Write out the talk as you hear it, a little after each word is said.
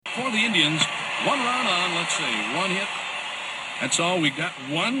for the Indians. 1 run on, let's see, 1 hit. That's all. We got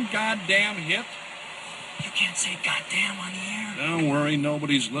 1 goddamn hit. You can't say goddamn on the air. Don't worry,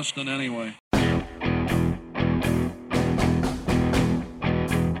 nobody's listening anyway.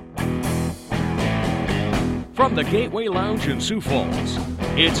 From the Gateway Lounge in Sioux Falls,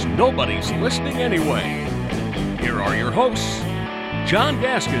 it's Nobody's Listening Anyway. Here are your hosts, John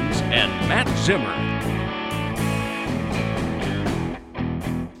Gaskins and Matt Zimmer.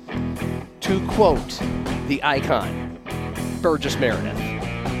 To quote the icon, Burgess Meredith,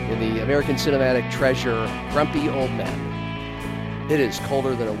 in the American Cinematic Treasure, Grumpy Old Man, it is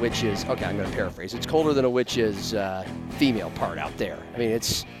colder than a witch's, okay, I'm going to paraphrase, it's colder than a witch's female part out there. I mean,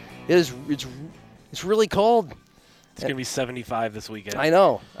 it's really cold. It's going to be 75 this weekend. I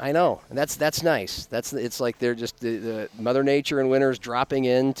know. And that's nice. It's like they're just the Mother Nature and winter's dropping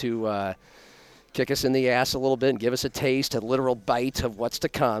in to kick us in the ass a little bit and give us a taste, a literal bite of what's to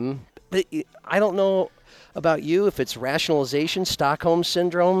come. But I don't know about you if it's rationalization, Stockholm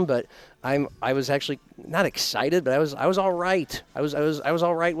syndrome, but I was actually not excited, but I was all right. I was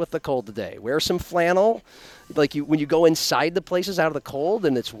all right with the cold today. Wear some flannel, like when you go inside the places out of the cold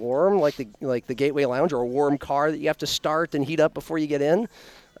and it's warm, like the Gateway Lounge or a warm car that you have to start and heat up before you get in.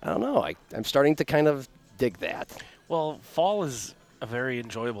 I don't know. I'm starting to kind of dig that. Well, fall is a very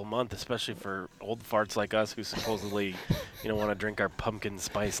enjoyable month, especially for old farts like us who supposedly, want to drink our pumpkin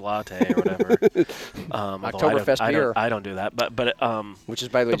spice latte or whatever. Oktoberfest beer. I don't do that, but which is,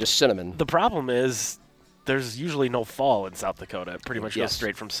 by the way, just cinnamon. The problem is there's usually no fall in South Dakota. It pretty much goes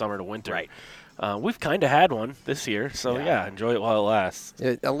straight from summer to winter. Right. We've kind of had one this year, so enjoy it while it lasts.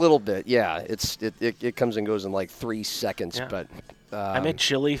 A little bit, yeah. It comes and goes in like 3 seconds, but I made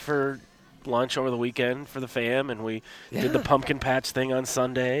chili for lunch over the weekend for the fam, and we did the pumpkin patch thing on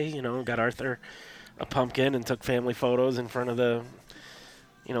Sunday. Got Arthur a pumpkin and took family photos in front of the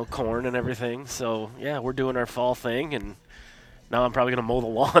corn and everything. So we're doing our fall thing, and now I'm probably going to mow the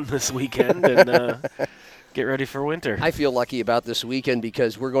lawn this weekend and get ready for winter. I feel lucky about this weekend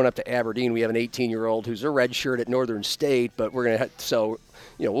because we're going up to Aberdeen. We have an 18-year-old who's a red shirt at Northern State, but we're going to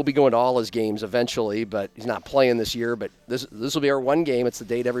we'll be going to all his games eventually, but he's not playing this year. But this will be our one game. It's the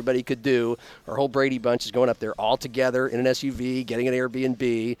date everybody could do. Our whole Brady bunch is going up there all together in an SUV, getting an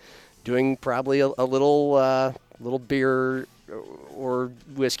Airbnb, doing probably a little beer or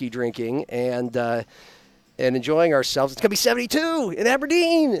whiskey drinking, and enjoying ourselves. It's going to be 72 in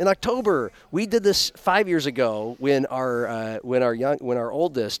Aberdeen in October. We did this 5 years ago when our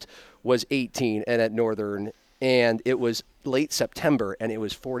oldest was 18 and at Northern, and it was late September, and it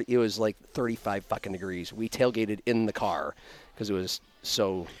was 40. It was like 35 fucking degrees. We tailgated in the car because it was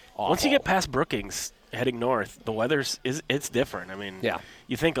so awful. Once you get past Brookings, heading north, the weather's it's different. I mean,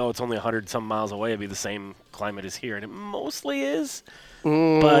 you think, it's only 100 some miles away, it'd be the same climate as here, and it mostly is.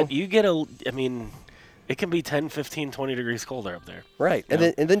 But you get it can be 10, 15, 20 degrees colder up there. Right. And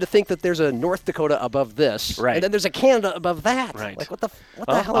then to think that there's a North Dakota above this. Right. And then there's a Canada above that. Right. Like, what the hell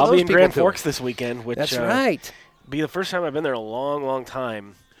are I'll those be in people Grand doing? Forks this weekend, which That's right. Be the first time I've been there in a long, long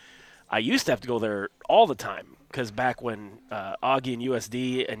time. I used to have to go there all the time because back when Augie and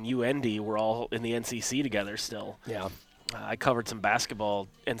USD and UND were all in the NCC together still. Yeah. I covered some basketball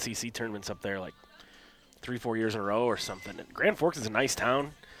NCC tournaments up there like 3-4 years in a row or something. And Grand Forks is a nice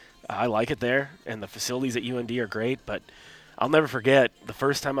town. I like it there, and the facilities at UND are great, but I'll never forget the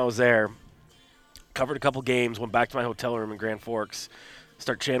first time I was there, covered a couple games, went back to my hotel room in Grand Forks,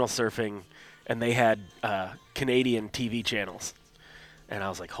 start channel surfing, and they had Canadian TV channels. And I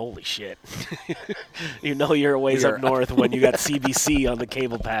was like, holy shit. You're a ways up north when you got CBC on the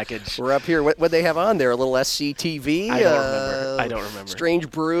cable package. We're up here. What they have on there? A little SCTV? I don't remember. Strange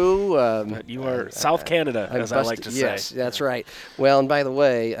Brew. But you are South Canada, as I like to say. Yes, that's right. Well, and by the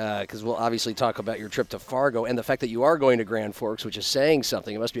way, because we'll obviously talk about your trip to Fargo and the fact that you are going to Grand Forks, which is saying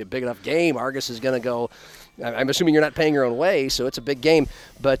something. It must be a big enough game. Argus is going to go. I'm assuming you're not paying your own way, so it's a big game.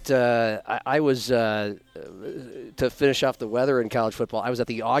 But I was, to finish off the weather in college football, I was at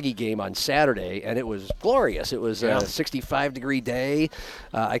the Augie game on Saturday, and it was glorious. It was a 65-degree day.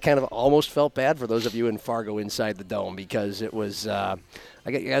 I kind of almost felt bad for those of you in Fargo inside the dome because it was, I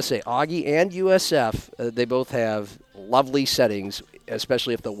got to say, Augie and USF, they both have lovely settings,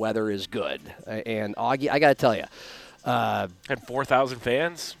 especially if the weather is good. And Augie, I got to tell you, had 4,000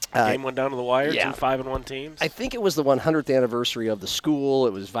 fans. Game went down to the wire. 2 5-1 teams. I think it was the 100th anniversary of the school.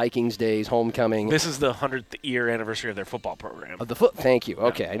 It was Vikings Days, homecoming. This is the 100th year anniversary of their football program. Thank you.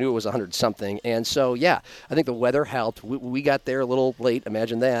 Okay, I knew it was 100-something. And so, I think the weather helped. We got there a little late.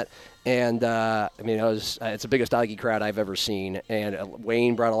 Imagine that. And, it's the biggest Augie crowd I've ever seen. And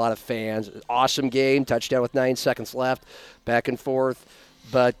Wayne brought a lot of fans. Awesome game. Touchdown with 9 seconds left. Back and forth.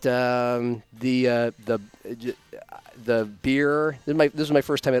 But the beer. This is my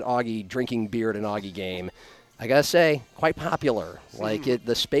first time at Augie drinking beer at an Augie game. I gotta say, quite popular. Like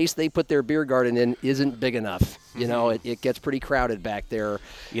the space they put their beer garden in isn't big enough. You know, it gets pretty crowded back there.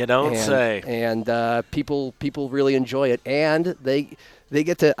 You don't say. And people really enjoy it, and they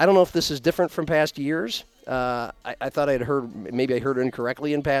get to. I don't know if this is different from past years. I thought I heard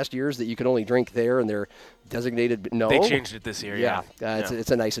incorrectly in past years that you could only drink there, and they're designated. No, they changed it this year. Yeah.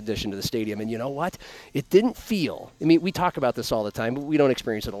 It's a nice addition to the stadium, and you know what? It didn't feel. I mean, we talk about this all the time, but we don't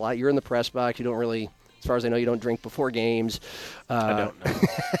experience it a lot. You're in the press box. You don't really. As far as I know, you don't drink before games. I don't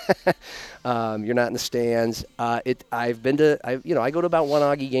know. You're not in the stands. I've been to. I go to about one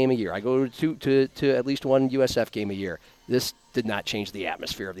Augie game a year. I go to at least one USF game a year. This did not change the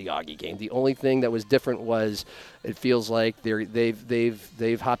atmosphere of the Augie game. The only thing that was different was it feels like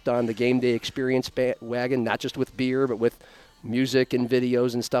they've hopped on the game day experience wagon, not just with beer, but with music and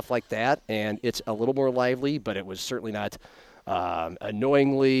videos and stuff like that. And it's a little more lively, but it was certainly not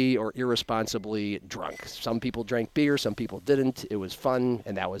annoyingly or irresponsibly drunk. Some people drank beer, some people didn't. It was fun,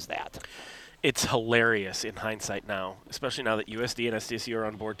 and that was that. It's hilarious in hindsight now, especially now that USD and SDSU are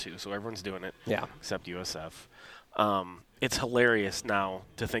on board too, so everyone's doing it. Yeah. Except USF. It's hilarious now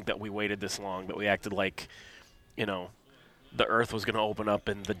to think that we waited this long, that we acted like, the earth was going to open up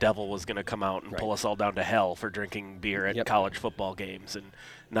and the devil was going to come out and pull us all down to hell for drinking beer at college football games. And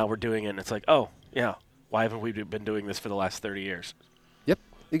now we're doing it, and it's like, oh, yeah, why haven't we been doing this for the last 30 years? Yep,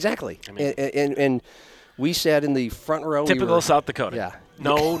 exactly. I mean, and we sat in the front row. Typical South Dakota. Yeah.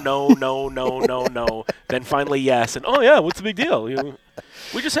 No. Then finally yes. And, oh, yeah, what's the big deal?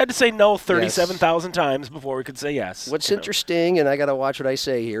 We just had to say no 37,000 times before we could say yes. What's interesting, and I got to watch what I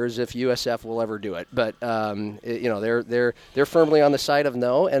say here, is if USF will ever do it. But they're firmly on the side of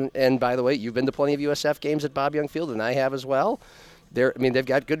no. And by the way, you've been to plenty of USF games at Bob Young Field, and I have as well. They've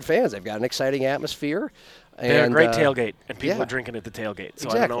got good fans. They've got an exciting atmosphere. They're a great tailgate, and people are drinking at the tailgate. So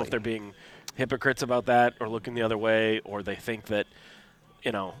exactly. I don't know if they're being hypocrites about that or looking the other way, or they think that,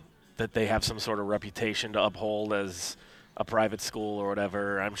 that they have some sort of reputation to uphold as a private school or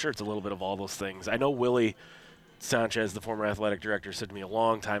whatever. I'm sure it's a little bit of all those things. I know Willie Sanchez, the former athletic director, said to me a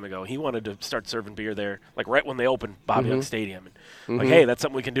long time ago he wanted to start serving beer there, like right when they opened Bob Young Stadium. And like, hey, that's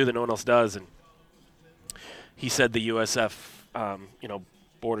something we can do that no one else does. And he said the USF,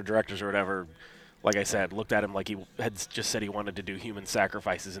 board of directors or whatever, like I said, looked at him like he had just said he wanted to do human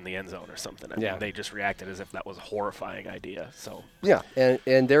sacrifices in the end zone or something. I mean, they just reacted as if that was a horrifying idea. So yeah,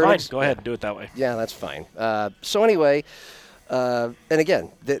 and they're fine. Go ahead, do it that way. Yeah, that's fine. So anyway, and again,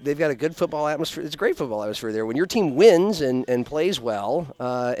 they've got a good football atmosphere. It's a great football atmosphere there. When your team wins and plays well,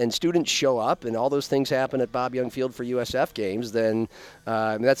 and students show up, and all those things happen at Bob Young Field for USF games, then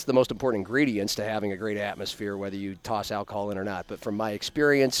that's the most important ingredients to having a great atmosphere, whether you toss alcohol in or not. But from my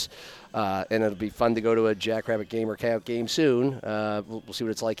experience, and it'll be fun to go to a Jackrabbit game or Coyote game soon. We'll see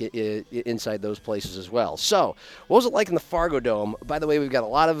what it's like inside those places as well. So, what was it like in the Fargo Dome? By the way, we've got a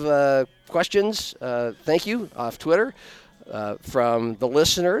lot of questions. Thank you off Twitter. From the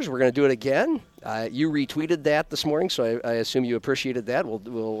listeners. We're going to do it again. You retweeted that this morning, so I assume you appreciated that.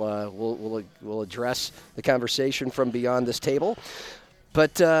 We'll address the conversation from beyond this table.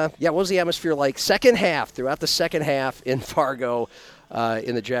 But what was the atmosphere like throughout the second half in Fargo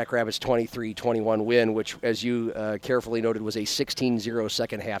in the Jackrabbits' 23-21 win, which, as you carefully noted, was a 16-0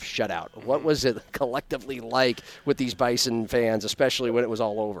 second half shutout. What was it collectively like with these Bison fans, especially when it was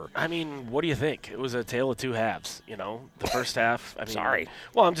all over? I mean, what do you think? It was a tale of two halves, The first half, I mean, sorry.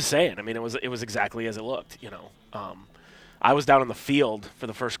 Well, I'm just saying. I mean, it was exactly as it looked, I was down on the field for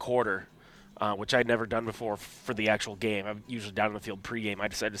the first quarter, which I'd never done before for the actual game. I'm usually down on the field pregame. I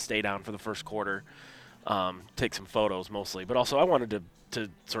decided to stay down for the first quarter. Take some photos mostly, but also I wanted to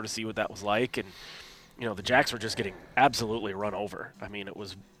sort of see what that was like. And, the Jacks were just getting absolutely run over. I mean, it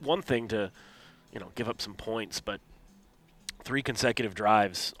was one thing to, give up some points, but 3 consecutive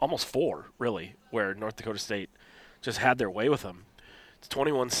drives, almost 4 really, where North Dakota State just had their way with them. It's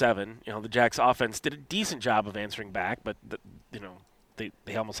 21-7. The Jacks offense did a decent job of answering back, but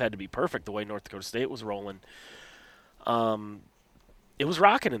they almost had to be perfect the way North Dakota State was rolling. It was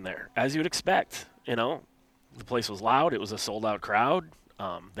rocking in there, as you'd expect. The place was loud. It was a sold-out crowd.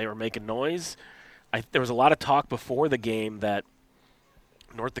 They were making noise. There was a lot of talk before the game that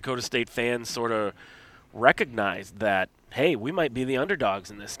North Dakota State fans sort of recognized that, hey, we might be the underdogs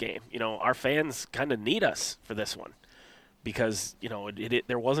in this game. Our fans kind of need us for this one because,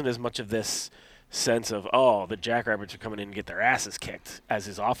 there wasn't as much of this sense of, oh, the Jackrabbits are coming in and get their asses kicked, as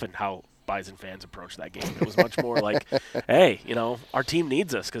is often how Bison fans approach that game. It was much more like, hey, our team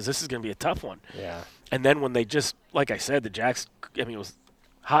needs us because this is going to be a tough one. Yeah. And then when they just, like I said, the Jacks, it was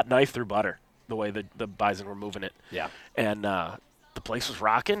hot knife through butter, the way the Bison were moving it. Yeah. And the place was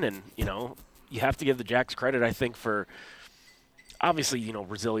rocking, and, you have to give the Jacks credit, I think, for obviously,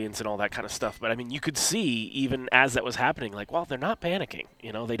 resilience and all that kind of stuff. But, I mean, you could see even as that was happening, like, well, they're not panicking.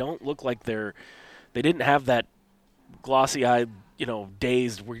 They don't look like they didn't have that glossy-eyed,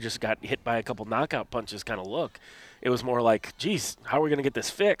 dazed, we just got hit by a couple knockout punches kind of look. It was more like, geez, how are we going to get this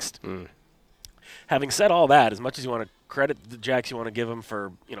fixed? Having said all that, as much as you want to credit the Jacks, you want to give them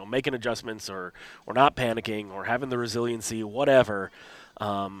for, making adjustments or not panicking or having the resiliency, whatever.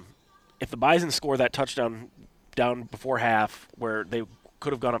 If the Bison score that touchdown down before half where they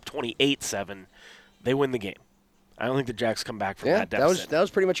could have gone up 28-7, they win the game. I don't think the Jacks come back from that deficit. That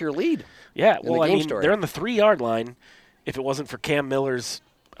was pretty much your lead. Yeah, well, story. They're on the 3-yard line if it wasn't for Cam Miller's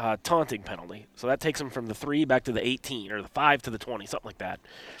taunting penalty. So that takes them from the 3 back to the 18 or the 5 to the 20, something like that.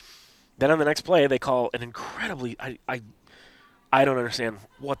 Then on the next play, they call an incredibly I don't understand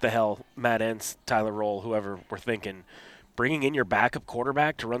what the hell Matt Entz, Tyler Roll, whoever were thinking, bringing in your backup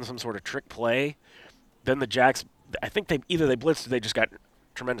quarterback to run some sort of trick play. Then the Jacks, I think they blitzed or they just got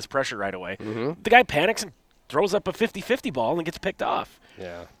tremendous pressure right away. The guy panics and throws up a 50-50 ball and gets picked off.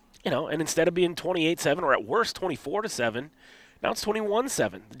 Yeah. And instead of being 28-7 or at worst 24-7, now it's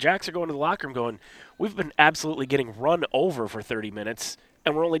 21-7. The Jacks are going to the locker room going, we've been absolutely getting run over for 30 minutes,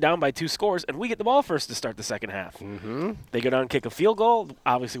 and we're only down by 2 scores, and we get the ball first to start the second half. They go down and kick a field goal.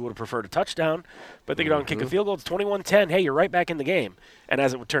 Obviously would have preferred a touchdown, but they go down and kick a field goal. It's 21-10. Hey, you're right back in the game. And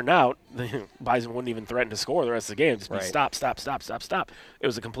as it would turn out, the Bison wouldn't even threaten to score the rest of the game. Just be stop, stop, stop, stop, stop. It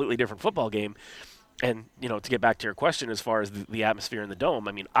was a completely different football game. And, to get back to your question as far as the atmosphere in the Dome,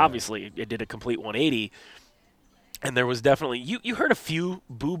 I mean, obviously it did a complete 180. And there was definitely – you heard a few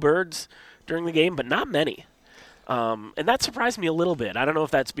boo birds during the game, but not many. And that surprised me a little bit. I don't know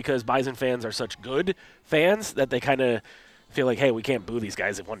if that's because Bison fans are such good fans that they kind of feel like, hey, we can't boo these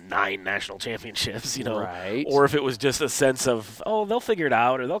guys. They've won 9 national championships, Right. Or if it was just a sense of, oh, they'll figure it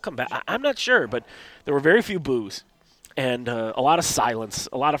out or they'll come back. I'm not sure, but there were very few boos and a lot of silence,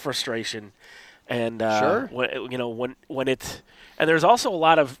 a lot of frustration. And Sure. when it and there's also a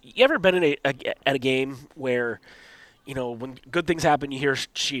lot of, you ever been in at a game where when good things happen you hear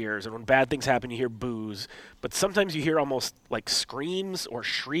cheers, and when bad things happen you hear boos, but sometimes you hear almost like screams or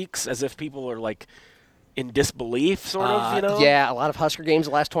shrieks as if people are like in disbelief, sort of. Yeah, a lot of Husker games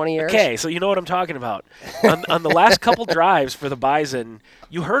the last 20 years. Okay, so you know what I'm talking about. on the last couple drives for the Bison,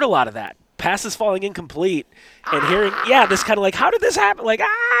 you heard a lot of that. Passes falling incomplete, and hearing, this kind of like, how did this happen? Like,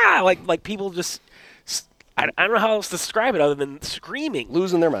 like people just, I don't know how else to describe it other than screaming.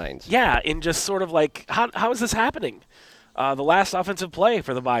 Losing their minds. Yeah, and just sort of like, how is this happening? The last offensive play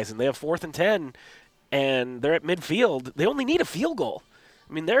for the Bison, they have 4th and 10, and they're at midfield. They only need a field goal.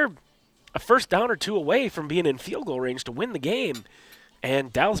 I mean, they're a first down or 2 away from being in field goal range to win the game,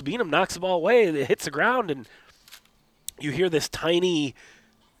 and Dallas Beanham knocks the ball away. It hits the ground, and you hear this tiny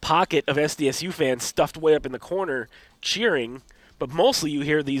pocket of SDSU fans stuffed way up in the corner cheering, but mostly you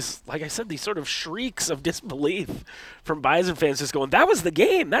hear these, like I said, these sort of shrieks of disbelief from Bison fans just going, that was the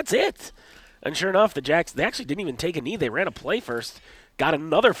game, that's it. And sure enough, the Jacks, they actually didn't even take a knee. They ran a play first, got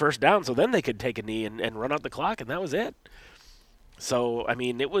another first down, so then they could take a knee and run out the clock, and that was it. So, I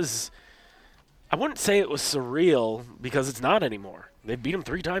mean, it was, I wouldn't say it was surreal because it's not anymore. They beat them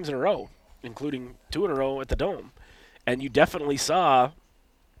 3 times in a row, including 2 in a row at the Dome. And you definitely saw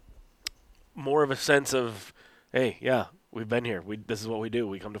more of a sense of, hey, yeah, we've been here. This is what we do.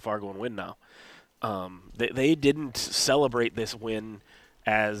 We come to Fargo and win now. They didn't celebrate this win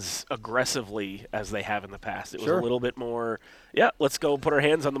as aggressively as they have in the past. It was a little bit more, let's go put our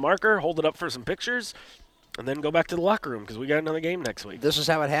hands on the marker, hold it up for some pictures, and then go back to the locker room because we got another game next week. This is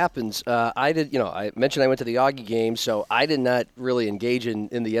how it happens. I mentioned I went to the Augie game, so I did not really engage in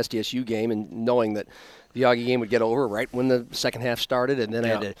the SDSU game, and knowing that the Augie game would get over right when the second half started, and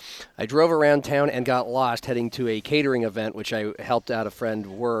then I drove around town and got lost heading to a catering event, which I helped out a friend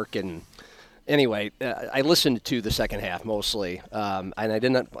work. And anyway, I listened to the second half mostly, and I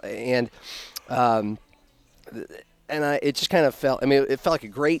did not. It just kind of felt. I mean, it felt like a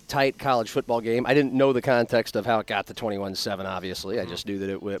great, tight college football game. I didn't know the context of how it got to 21-7. Obviously, I just knew that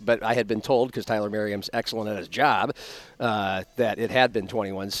it would. But I had been told, because Tyler Merriam's excellent at his job, that it had been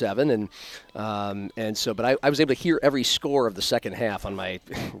 21-7, and so. But I was able to hear every score of the second half on my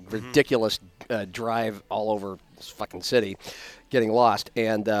ridiculous drive all over this fucking city, getting lost.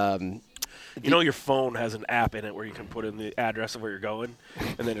 And your phone has an app in it where you can put in the address of where you're going,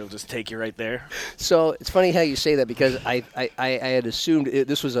 and then it'll just take you right there. So it's funny how you say that, because I had assumed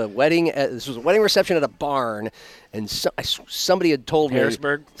this was a wedding. This was a wedding reception at a barn, and somebody had told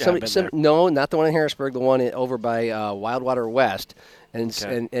Harrisburg? me. No, not the one in Harrisburg. The one over by Wildwater West.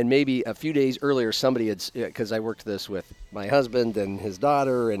 And maybe a few days earlier, somebody had, because I worked this with my husband and his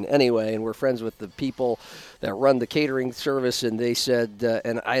daughter, and we're friends with the people that run the catering service, and they said,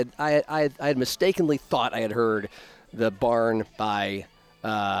 and I had mistakenly thought I had heard the barn by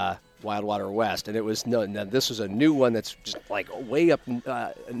Wildwater West, and it was no. This was a new one that's just like way up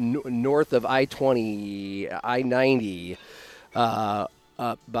north of I-20, I-90.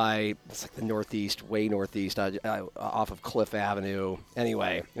 Up by, it's like the northeast, way northeast, off of Cliff Avenue.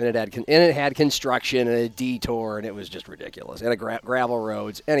 Anyway, and it had construction and a detour, and it was just ridiculous. And gravel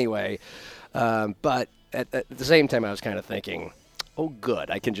roads. Anyway, but at the same time, I was kind of thinking, oh,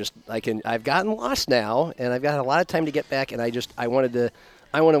 good, I've gotten lost now, and I've got a lot of time to get back, and I can't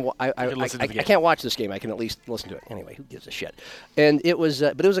watch this game. I can at least listen to it. Anyway, who gives a shit? And it was,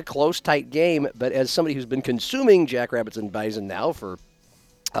 but it was a close, tight game. But as somebody who's been consuming Jackrabbits and Bison now for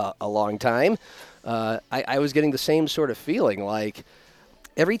a long time, I was getting the same sort of feeling. Like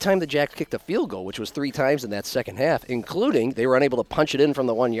every time the Jacks kicked a field goal, which was 3 times in that second half, including they were unable to punch it in from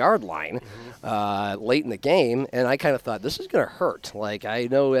the 1-yard line late in the game, and I kind of thought, this is going to hurt. Like, I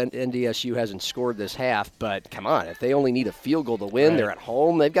know NDSU hasn't scored this half, but come on, if they only need a field goal to win, they're at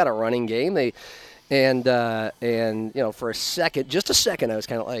home, they've got a running game. And for just a second, I was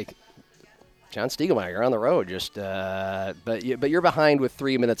kind of like, John Stiegelmeier, you're on the road. But you're behind with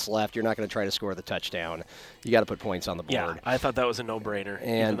 3 minutes left. You're not going to try to score the touchdown. You got to put points on the board. Yeah, I thought that was a no-brainer,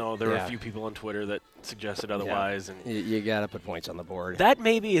 even though there were a few people on Twitter that suggested otherwise. Yeah. And you got to put points on the board. That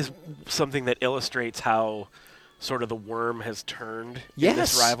maybe is something that illustrates how sort of the worm has turned in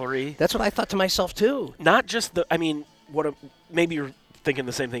this rivalry. That's what I thought to myself too. Not just maybe you're thinking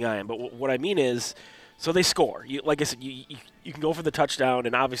the same thing I am, but what I mean is, so they score. Like I said, you can go for the touchdown,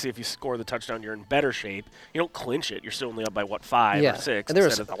 and obviously if you score the touchdown, you're in better shape. You don't clinch it. You're still only up by, 5 or 6? And there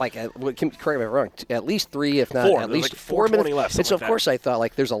was, correct me if I'm wrong, at least 3, if not 4. at least 4 minutes left. And so, of course, I thought,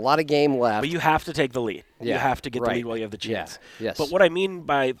 there's a lot of game left. But you have to take the lead. Yeah, you have to get the lead while you have the chance. Yeah. Yes. But what I mean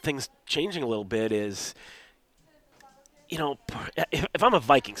by things changing a little bit is, if I'm a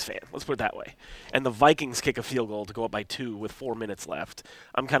Vikings fan, let's put it that way, and the Vikings kick a field goal to go up by 2 with 4 minutes left,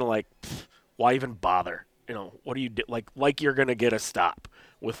 I'm kind of like, why even bother? What do you do? Like you're going to get a stop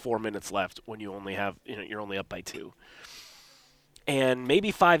with 4 minutes left when you only have, you're only up by 2. And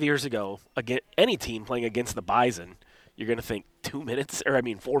maybe 5 years ago, again, any team playing against the Bison, you're going to think 4 minutes,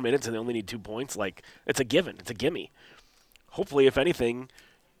 and they only need 2 points. Like, it's a given. It's a gimme. Hopefully, if anything,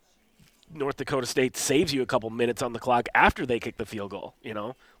 North Dakota State saves you a couple minutes on the clock after they kick the field goal.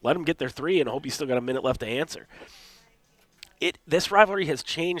 Let them get their 3 and hope you still got a minute left to answer. This rivalry has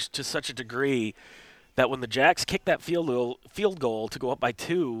changed to such a degree that when the Jacks kicked that field goal to go up by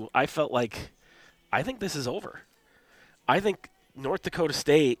 2, I felt like, I think this is over. I think North Dakota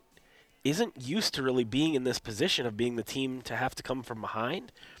State isn't used to really being in this position of being the team to have to come from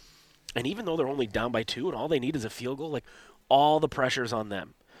behind. And even though they're only down by 2 and all they need is a field goal, all the pressure's on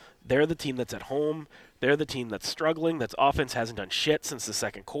them. They're the team that's at home. They're the team that's struggling. That's offense hasn't done shit since the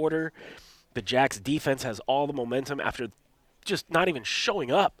second quarter. The Jacks defense has all the momentum after just not even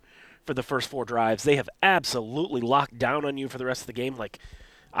showing up for the first 4 drives. They have absolutely locked down on you for the rest of the game.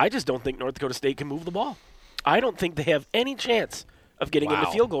 I just don't think North Dakota State can move the ball. I don't think they have any chance of getting into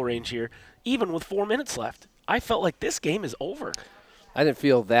field goal range here, even with 4 minutes left. I felt like this game is over. I didn't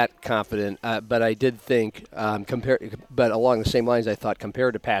feel that confident, but I did think, but along the same lines, I thought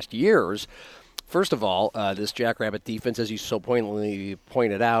compared to past years, first of all, this Jackrabbit defense, as you so pointedly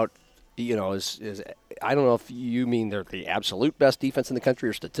pointed out, is I don't know if you mean they're the absolute best defense in the country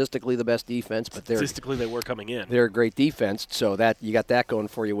or statistically the best defense, but statistically they were coming in. They're a great defense, so that you got that going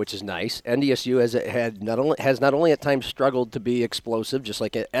for you, which is nice. NDSU has not only at times struggled to be explosive, just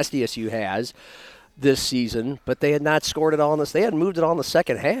like SDSU has this season, but they had not scored it all in this. They hadn't moved it all in the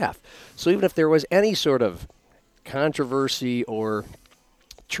second half. So even if there was any sort of controversy or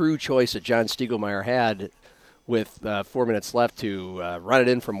true choice that John Stiegelmeier had with 4 minutes left to run it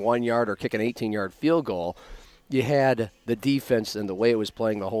in from 1 yard or kick an 18-yard field goal, you had the defense and the way it was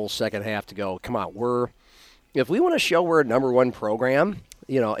playing the whole second half to go, come on, if we want to show we're a number 1 program,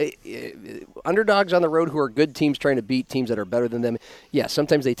 underdogs on the road who are good teams trying to beat teams that are better than them,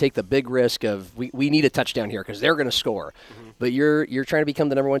 sometimes they take the big risk of we need a touchdown here because they're going to score. Mm-hmm. But you're trying to become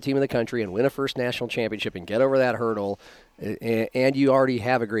the number 1 team in the country and win a first national championship and get over that hurdle, and you already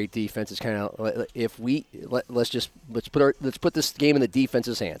have a great defense. It's kind of let's put this game in the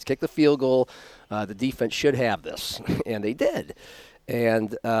defense's hands. Kick the field goal. The defense should have this, and they did.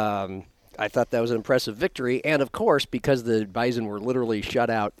 And I thought that was an impressive victory. And, of course, because the Bison were literally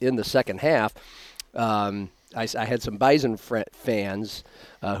shut out in the second half, I had some Bison fans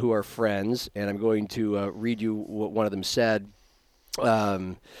who are friends, and I'm going to read you what one of them said.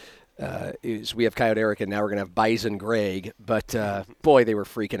 Is we have Coyote Eric, and now we're going to have Bison Greg. But, boy, they were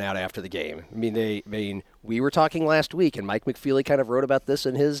freaking out after the game. I mean, we were talking last week, and Mike McFeely kind of wrote about this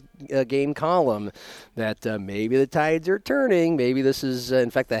in his game column, that maybe the tides are turning. Maybe this is,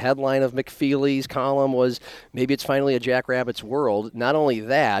 in fact, the headline of McFeely's column was, maybe it's finally a Jackrabbits world. Not only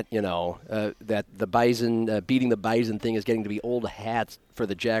that, that the Bison, beating the Bison thing is getting to be old hats for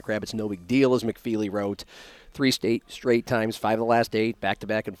the Jackrabbits. No big deal, as McFeely wrote. 3 straight times, 5 of the last 8,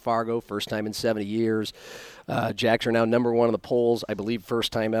 back-to-back in Fargo, first time in 70 years. Jacks are now number 1 in the polls, I believe,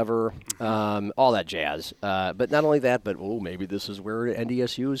 first time ever. All that jazz. But not only that, but maybe this is where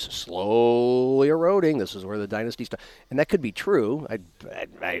NDSU is slowly eroding. This is where the dynasty starts. And that could be true.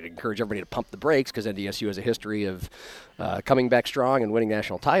 I'd encourage everybody to pump the brakes, because NDSU has a history of coming back strong and winning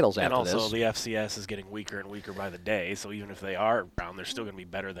national titles after this. And also the FCS is getting weaker and weaker by the day, so even if they are around, they're still going to be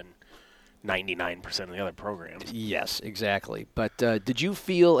better than 99% of the other programs. Yes, exactly. But did you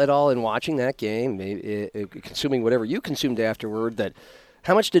feel at all in watching that game, consuming whatever you consumed afterward, that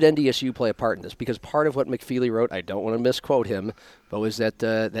how much did NDSU play a part in this? Because part of what McFeely wrote, I don't want to misquote him, but was that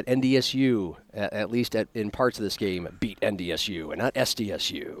that NDSU, at least in parts of this game, beat NDSU and not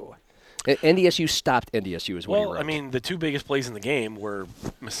SDSU. NDSU stopped NDSU is what he wrote. Well, I mean, the 2 biggest plays in the game were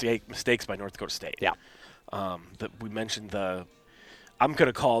mistakes by North Dakota State. Yeah. We mentioned I'm going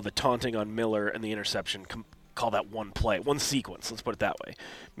to call the taunting on Miller and the interception, call that one play, one sequence. Let's put it that way.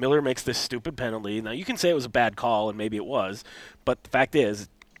 Miller makes this stupid penalty. Now, you can say it was a bad call, and maybe it was, but the fact is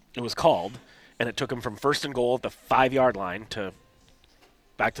it was called, and it took him from 1st and goal at the 5-yard line to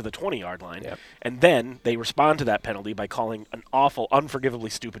back to the 20-yard line. Yep. And then they respond to that penalty by calling an awful,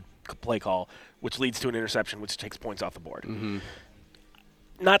 unforgivably stupid play call, which leads to an interception, which takes points off the board. Mm-hmm.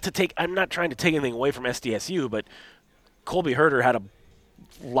 I'm not trying to take anything away from SDSU, but Colby Herter had a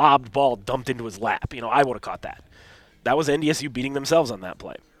lobbed ball dumped into his lap. I would have caught that. That was NDSU beating themselves on that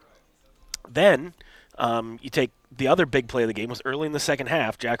play. Then you take the other big play of the game was early in the second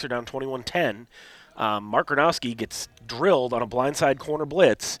half. Jacks are down 21-10. Mark Gronowski gets drilled on a blindside corner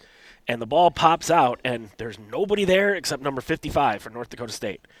blitz, and the ball pops out, and there's nobody there except number 55 for North Dakota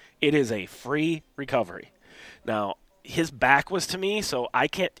State. It is a free recovery. Now, his back was to me, so I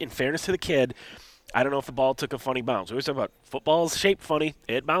can't, in fairness to the kid, I don't know if the ball took a funny bounce. We always talk about football's shaped funny.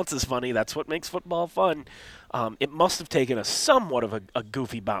 It bounces funny. That's what makes football fun. It must have taken a somewhat of a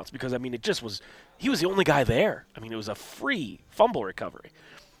goofy bounce because, it just was – he was the only guy there. It was a free fumble recovery.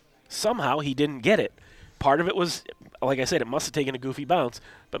 Somehow he didn't get it. Part of it was, like I said, it must have taken a goofy bounce.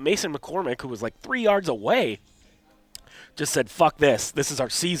 But Mason McCormick, who was like 3 yards away, just said, fuck this. This is our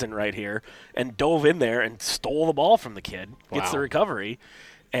season right here, and dove in there and stole the ball from the kid, gets the recovery.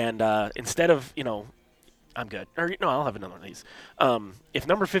 And instead of, I'm good. Or, no, I'll have another one of these. If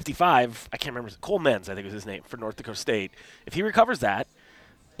number 55, I can't remember, Cole Menz, I think was his name, for North Dakota State, if he recovers that,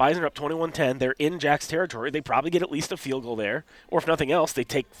 Bison are up 21-10, they're in Jack's territory, they probably get at least a field goal there. Or if nothing else, they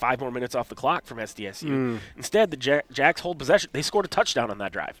take 5 more minutes off the clock from SDSU. Instead, the Jacks hold possession. They scored a touchdown on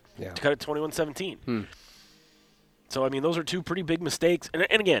that drive to cut it 21-17. So, those are 2 pretty big mistakes. And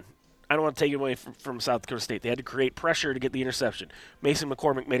again, I don't want to take it away from South Dakota State. They had to create pressure to get the interception. Mason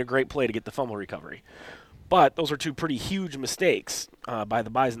McCormick made a great play to get the fumble recovery. But those are 2 pretty huge mistakes by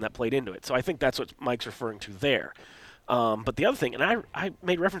the Bison that played into it. So I think that's what Mike's referring to there. But the other thing, and I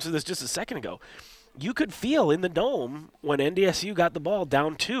made reference to this just a second ago, you could feel in the Dome when NDSU got the ball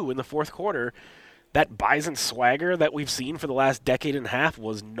down 2 in the 4th quarter, that Bison swagger that we've seen for the last decade and a half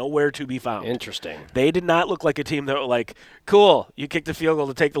was nowhere to be found. Interesting. They did not look like a team that were like, cool, you kicked a field goal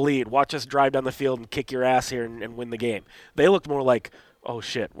to take the lead. Watch us drive down the field and kick your ass here and win the game. They looked more like, oh,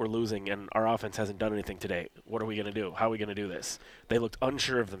 shit, we're losing, and our offense hasn't done anything today. What are we going to do? How are we going to do this? They looked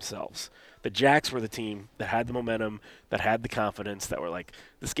unsure of themselves. The Jacks were the team that had the momentum, that had the confidence, that were like,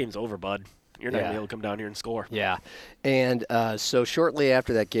 this game's over, bud. You're not going to be able to come down here and score. Yeah. And so shortly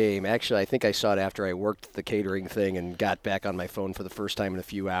after that game, actually I think I saw it after I worked the catering thing and got back on my phone for the first time in a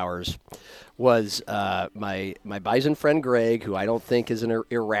few hours, was my Bison friend Greg, who I don't think is an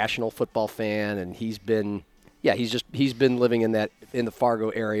irrational football fan, and he's been living in the Fargo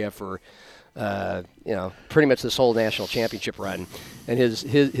area for pretty much this whole national championship run. And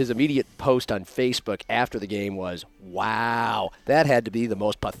his immediate post on Facebook after the game was, wow, that had to be the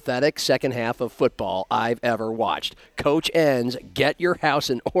most pathetic second half of football I've ever watched. Coach ends, get your house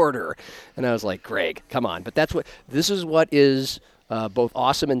in order. And I was like, Greg, come on. But this is what is both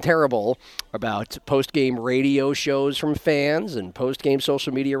awesome and terrible about post-game radio shows from fans and post-game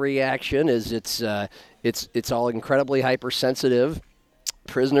social media reaction is it's all incredibly hypersensitive,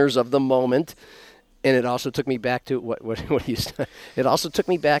 prisoners of the moment. And it also took me back to what you said. It also took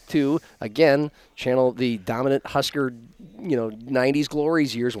me back to, again, channel the dominant Husker, 90s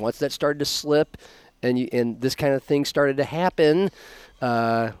glories years. Once that started to slip and this kind of thing started to happen,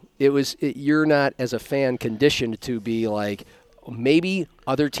 you're not, as a fan, conditioned to be like, maybe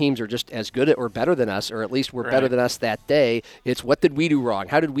other teams are just as good or better than us, or at least we're better than us that day. It's what did we do wrong?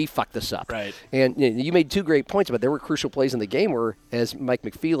 How did we fuck this up? Right. And you made two great points, but there were crucial plays in the game where, as Mike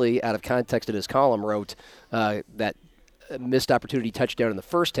McFeely, out of context in his column, wrote that missed opportunity touchdown in the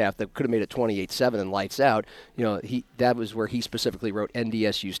first half that could have made it 28-7 and lights out. That was where he specifically wrote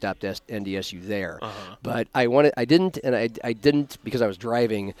NDSU stopped NDSU there. But I didn't because I was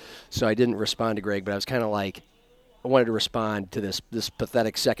driving, so I didn't respond to Greg. But I was kind of like, I wanted to respond to this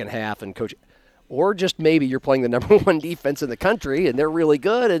pathetic second half and coach, or just maybe you're playing the number one defense in the country and they're really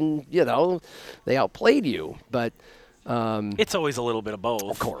good and they outplayed you. But it's always a little bit of both.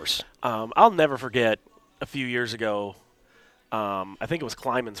 Of course. I'll never forget a few years ago. I think it was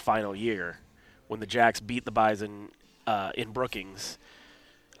Kleiman's final year when the Jacks beat the Bison in Brookings.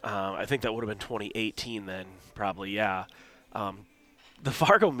 I think that would have been 2018 then, probably. Yeah. The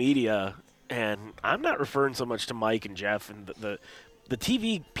Fargo media. And I'm not referring so much to Mike and Jeff and the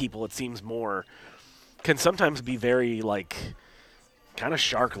TV people. It seems more can sometimes be very kind of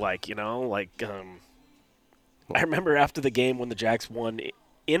shark-like, I remember after the game when the Jacks won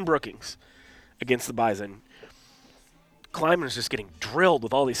in Brookings against the Bison, Kleiman was just getting drilled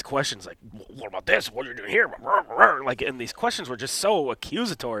with all these questions like, "What about this? What are you doing here?" And these questions were just so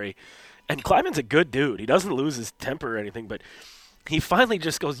accusatory. And Kleiman's a good dude. He doesn't lose his temper or anything, but he finally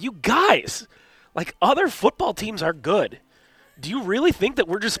just goes, "You guys, other football teams are good. Do you really think that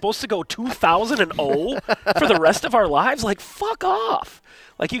we're just supposed to go 2,000-0 for the rest of our lives? Fuck off."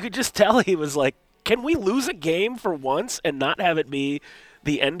 You could just tell he was like, can we lose a game for once and not have it be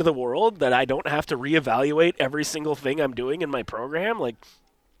the end of the world, that I don't have to reevaluate every single thing I'm doing in my program?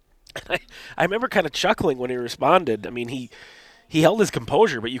 I remember kind of chuckling when he responded. I mean, he held his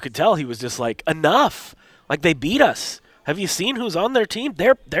composure, but you could tell he was just like, enough. They beat us. Have you seen who's on their team?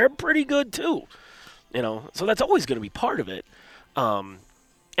 They're pretty good too, So that's always going to be part of it. And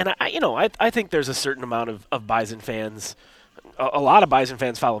I think there's a certain amount of Bison fans. A lot of Bison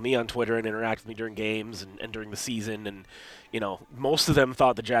fans follow me on Twitter and interact with me during games and during the season. And most of them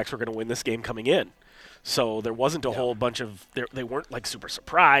thought the Jacks were going to win this game coming in. So there wasn't a whole bunch of they weren't super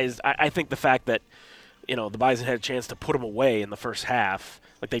surprised. I think the fact that the Bison had a chance to put them away in the first half,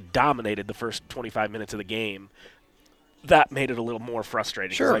 they dominated the first 25 minutes of the game. That made it a little more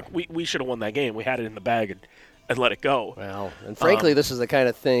frustrating. Sure. We should have won that game. We had it in the bag and let it go. Well, and frankly, this is the kind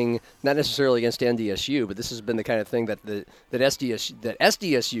of thing, not necessarily against NDSU, but this has been the kind of thing that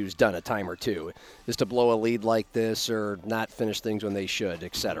SDSU's done a time or two, is to blow a lead like this or not finish things when they should,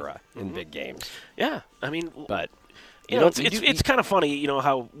 etc. in big games. Yeah, I mean, but it's kind of funny,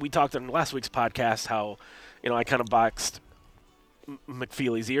 how we talked on last week's podcast how, I kind of boxed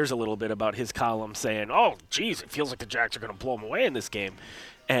McFeely's ears a little bit about his column saying, "Oh, geez, it feels like the Jacks are going to blow them away in this game."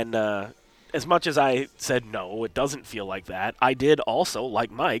 And as much as I said no, it doesn't feel like that, I did also,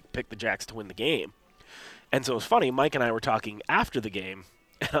 like Mike, pick the Jacks to win the game. And so it was funny, Mike and I were talking after the game,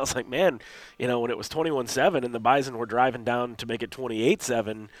 and I was like, man, when it was 21-7 and the Bison were driving down to make it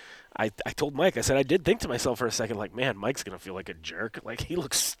 28-7, I told Mike, I said, I did think to myself for a second, man, Mike's going to feel like a jerk. He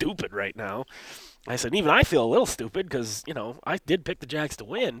looks stupid right now. I said, even I feel a little stupid because, I did pick the Jacks to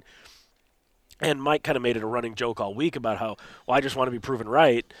win. And Mike kind of made it a running joke all week about how, well, I just want to be proven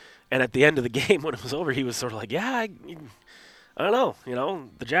right. And at the end of the game, when it was over, he was sort of like, yeah, I don't know.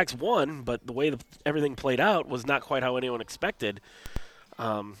 The Jacks won, but the way everything played out was not quite how anyone expected.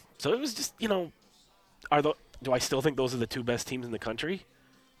 So it was just, do I still think those are the two best teams in the country?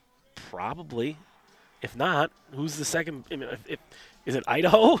 Probably. If not, who's the second? Is it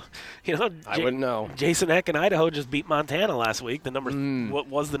Idaho? I wouldn't know. Jason Eck and Idaho just beat Montana last week. What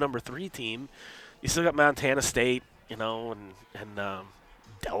was the number 3 team? You still got Montana State, and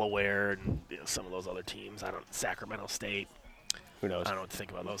Delaware and some of those other teams. Sacramento State. Who knows? I don't know what to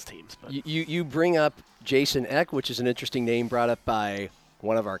think about those teams. But you bring up Jason Eck, which is an interesting name brought up by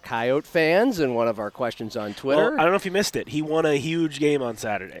one of our Coyote fans and one of our questions on Twitter. Well, I don't know if you missed it. He won a huge game on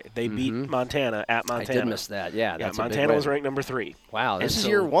Saturday. They beat Montana at Montana. I did miss that. Yeah, that's Montana was ranked number 3. Wow, this is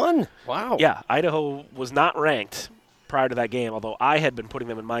year 1. Wow. Yeah, Idaho was not ranked prior to that game, although I had been putting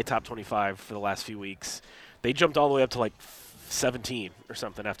them in my top 25 for the last few weeks. They jumped all the way up to 17 or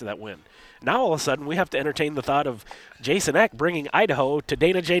something after that win. Now all of a sudden we have to entertain the thought of Jason Eck bringing Idaho to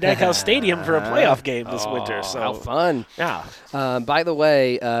Dana J. Dykehouse Stadium for a playoff game this winter. So how fun! Yeah. By the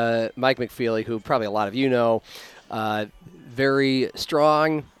way, Mike McFeely, who probably a lot of you know, very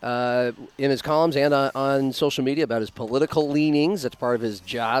strong in his columns and on social media about his political leanings. That's part of his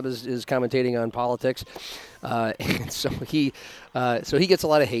job is commentating on politics. And so he gets a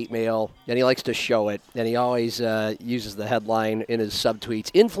lot of hate mail, and he likes to show it. And he always uses the headline in his subtweets,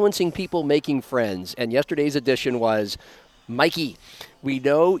 "Influencing people, making friends." And yesterday's edition was, "Mikey, we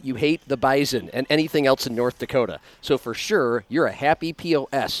know you hate the bison and anything else in North Dakota. So for sure, you're a happy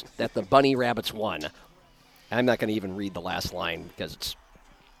POS that the bunny rabbits won." I'm not going to even read the last line because it's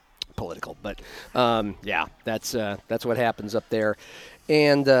political. But, yeah, that's what happens up there.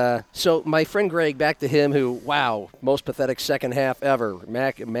 And so my friend Greg, back to him, who, wow, most pathetic second half ever.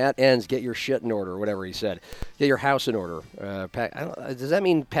 Matt Enns, get your shit in order, or whatever he said. Get your house in order. Does that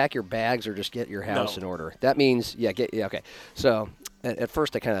mean pack your bags or just get your house in order? That means, okay. So at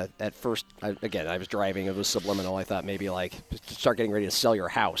first, I was driving. It was subliminal. I thought maybe like start getting ready to sell your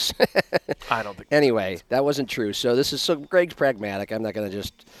house. I don't think. Anyway, that wasn't true. So Greg's pragmatic. I'm not going to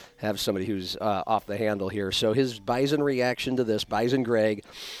just have somebody who's off the handle here. So his Bison reaction to this, Bison Greg,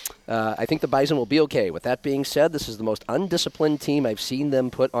 I think the Bison will be okay. With that being said, this is the most undisciplined team I've seen them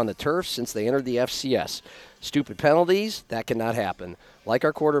put on the turf since they entered the FCS. Stupid penalties, that cannot happen. Like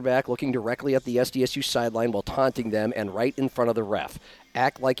our quarterback looking directly at the SDSU sideline while taunting them and right in front of the ref.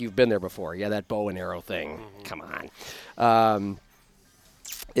 Act like you've been there before. Yeah, that bow and arrow thing. Come on.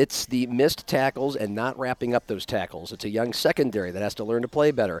 It's the missed tackles and not wrapping up those tackles. It's a young secondary that has to learn to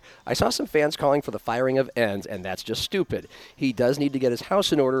play better. I saw some fans calling for the firing of Enns, and that's just stupid. He does need to get his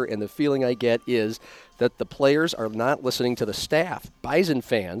house in order, and the feeling I get is that the players are not listening to the staff. Bison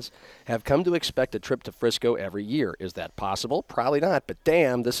fans have come to expect a trip to Frisco every year. Is that possible? Probably not, but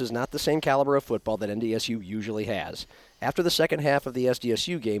damn, this is not the same caliber of football that NDSU usually has. After the second half of the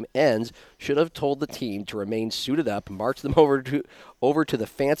SDSU game, Enns should have told the team to remain suited up, march them over to the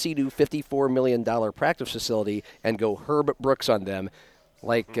fancy new $54 million practice facility, and go Herb Brooks on them.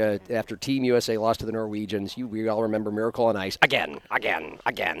 Like after Team USA lost to the Norwegians, we all remember Miracle on Ice again.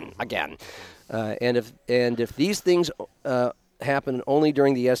 And if these things happen only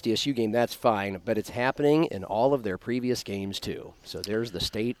during the SDSU game, that's fine, but it's happening in all of their previous games too. So there's the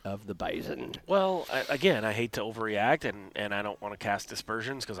state of the Bison. Well, again, I hate to overreact, and I don't want to cast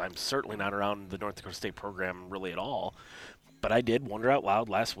aspersions because I'm certainly not around the North Dakota State program really at all. But I did wonder out loud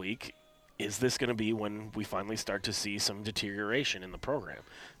last week, is this going to be when we finally start to see some deterioration in the program?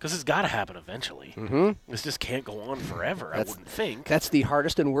 Because it's got to happen eventually. Mm-hmm. This just can't go on forever, I wouldn't think. That's the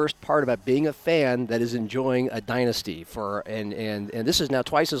hardest and worst part about being a fan that is enjoying a dynasty and this is now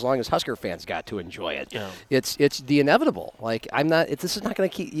twice as long as Husker fans got to enjoy it. Yeah. It's the inevitable. Like this is not going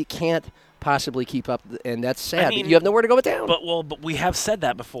to keep. You can't possibly keep up, and that's sad. I mean, you have nowhere to go but down. But we have said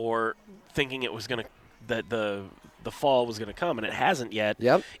that before, thinking it was going to that the fall was going to come, and it hasn't yet.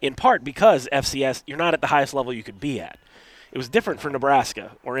 Yep. In part because FCS, you're not at the highest level you could be at. It was different for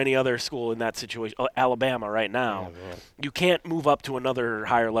Nebraska or any other school in that situation. Alabama right now, you can't move up to another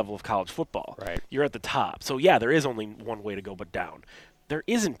higher level of college football. Right. You're at the top. So, yeah, there is only one way to go but down. There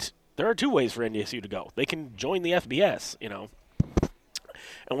isn't. There are two ways for NDSU to go. They can join the FBS,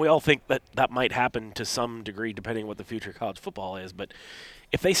 And we all think that might happen to some degree depending on what the future of college football is. But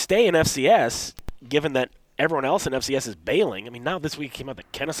if they stay in FCS, given that everyone else in FCS is bailing, I mean, now this week came out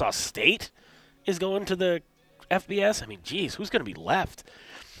that Kennesaw State is going to the FBS. I mean, geez, who's going to be left?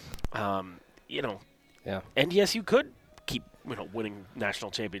 NDSU could keep winning national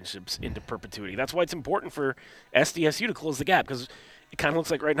championships into perpetuity. That's why it's important for SDSU to close the gap, because it kind of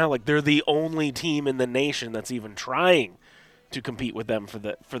looks like right now like they're the only team in the nation that's even trying to compete with them for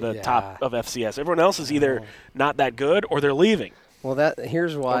the top of FCS. Everyone else is either not that good or they're leaving. Well,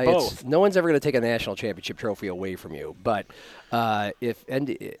 here's why no one's ever going to take a national championship trophy away from you. But to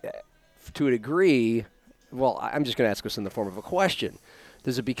a degree, well, I'm just going to ask this in the form of a question.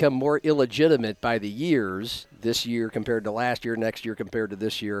 Does it become more illegitimate by the years, this year compared to last year, next year compared to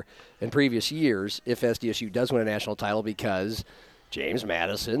this year, and previous years, if SDSU does win a national title because James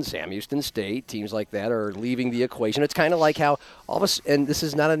Madison, Sam Houston State, teams like that are leaving the equation? It's kind of like how all of us, and this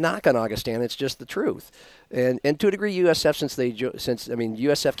is not a knock on Augustana, it's just the truth. And to a degree, USF,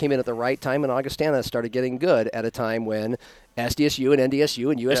 USF came in at the right time, and Augustana started getting good at a time when SDSU and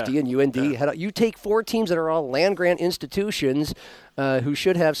NDSU and USD and UND you take four teams that are all land-grant institutions who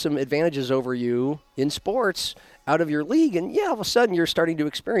should have some advantages over you in sports out of your league, and all of a sudden you're starting to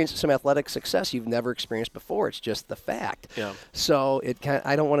experience some athletic success you've never experienced before. It's just the fact. Yeah. So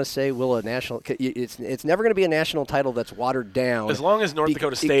I don't want to say will a national. It's never going to be a national title that's watered down. As long as North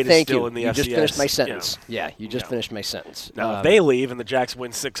Dakota State is still in the FCS. You just finished my sentence. You just finished my sentence. Now, if they leave and the Jacks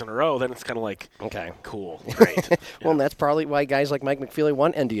win 6 in a row, then it's kind of like, okay, cool, great. Well, and that's probably why guys like Mike McFeely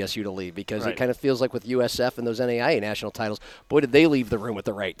want NDSU to leave, because it kind of feels like with USF and those NAIA national titles, boy, did they leave the room at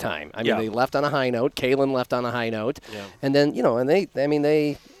the right time. I mean, they left on a high note. Kalen left on a high note, and then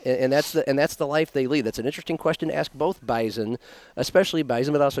and that's the life they lead. That's an interesting question to ask both Bison, especially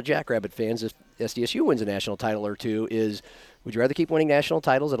Bison, but also Jackrabbit fans. If SDSU wins a national title or two, would you rather keep winning national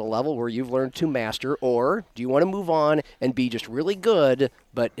titles at a level where you've learned to master, or do you want to move on and be just really good,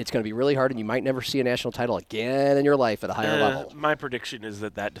 but it's going to be really hard and you might never see a national title again in your life at a higher level? My prediction is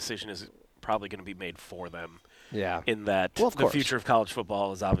that decision is probably going to be made for them. Yeah. In that the future of college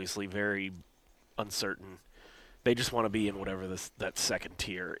football is obviously very uncertain. They just want to be in whatever that second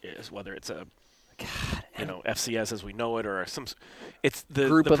tier is, whether it's a FCS as we know it, or it's the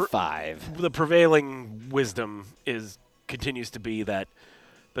group of 5. The prevailing wisdom continues to be that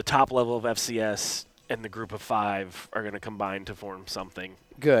the top level of FCS and the group of 5 are going to combine to form something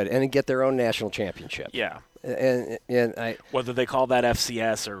good and get their own national championship. Yeah. And whether they call that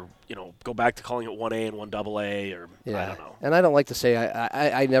FCS or go back to calling it 1A and 1AA or I don't know. And I don't like to say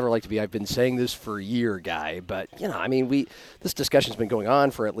I never like to be. I've been saying this for a year, guy. But this discussion's been going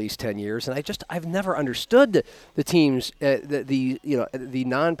on for at least 10 years, and I've never understood the teams, the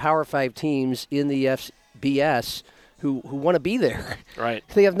non-Power 5 teams in the FBS who want to be there. Right.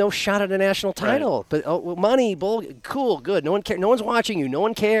 They have no shot at a national title. Right. But money, cool, good. No one cares. No one's watching you. No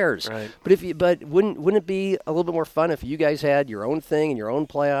one cares. Right. But wouldn't it be a little bit more fun if you guys had your own thing and your own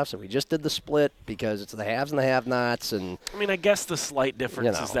playoffs, and we just did the split, because it's the haves and the have-nots? And I guess the slight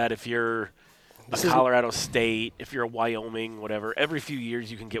difference is that if you're a Colorado State, if you're a Wyoming, whatever, every few years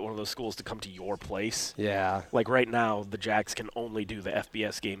you can get one of those schools to come to your place. Yeah. Like right now, the Jacks can only do the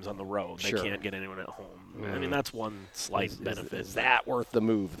FBS games on the road. They can't get anyone at home. That's one slight benefit. Is that worth the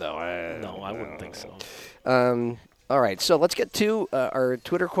move, though? No, I wouldn't think so. All right, so let's get to our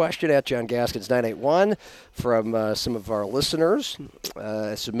Twitter question at John Gaskins 981 from some of our listeners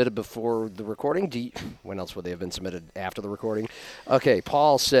submitted before the recording. When else would they have been submitted after the recording? Okay,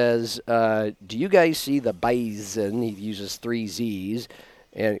 Paul says, do you guys see the Bison? He uses 3 Zs.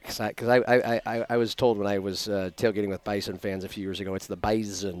 And because I was told when I was tailgating with Bison fans a few years ago, it's the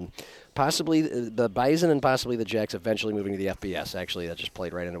Bison. Possibly the Bison and possibly the Jacks eventually moving to the FBS. Actually, that just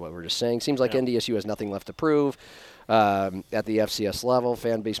played right into what we were just saying. Seems like NDSU has nothing left to prove at the FCS level.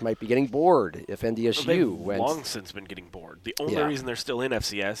 Fan base might be getting bored if NDSU went. They've long since been getting bored. The only reason they're still in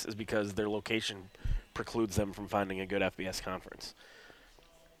FCS is because their location precludes them from finding a good FBS conference.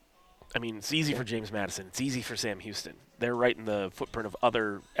 It's easy for James Madison. It's easy for Sam Houston. They're right in the footprint of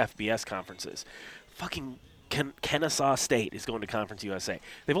other FBS conferences. Fucking Kennesaw State is going to Conference USA.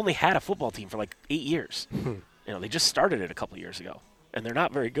 They've only had a football team for like 8 years. They just started it a couple years ago, and they're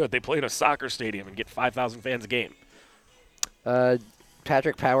not very good. They play in a soccer stadium and get 5,000 fans a game.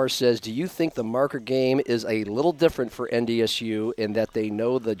 Patrick Powers says, do you think the marker game is a little different for NDSU in that they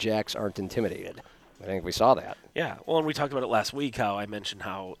know the Jacks aren't intimidated? I think we saw that. Yeah. Well, and we talked about it last week, how I mentioned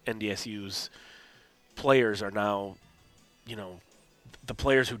how NDSU's players are now, the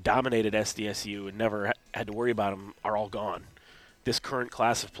players who dominated SDSU and never had to worry about them are all gone. This current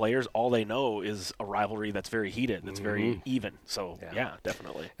class of players, all they know is a rivalry that's very heated, that's very even. So, yeah,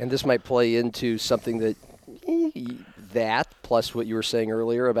 definitely. And this might play into something that plus what you were saying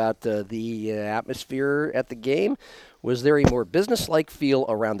earlier about the atmosphere at the game. Was there a more business-like feel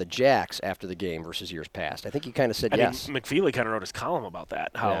around the Jacks after the game versus years past? I think you kind of said yes. McFeely kind of wrote his column about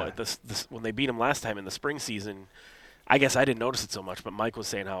that, how this when they beat him last time in the spring season, I guess I didn't notice it so much, but Mike was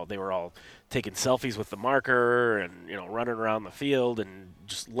saying how they were all taking selfies with the marker and running around the field and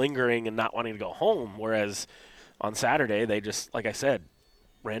just lingering and not wanting to go home, whereas on Saturday they just, like I said,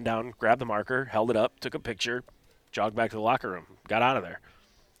 ran down, grabbed the marker, held it up, took a picture, jogged back to the locker room, got out of there.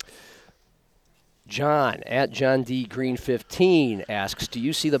 John at John D. Green 15 asks, do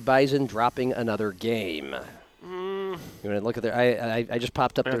you see the Bison dropping another game? You want to look at their? I just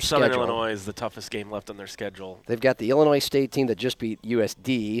popped up their Southern schedule. Illinois is the toughest game left on their schedule. They've got the Illinois State team that just beat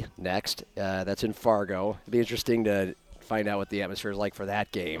USD next. That's in Fargo. It'll be interesting to find out what the atmosphere is like for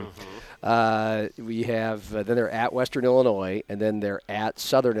that game. We have then they're at Western Illinois, and then they're at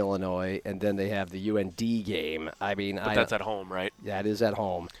Southern Illinois, and then they have the UND game. But that's at home, right? That is at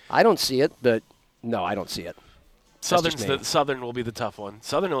home. I don't see it, but no, I don't see it. Southern will be the tough one.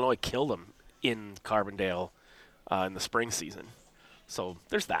 Southern Illinois killed them in Carbondale in the spring season, so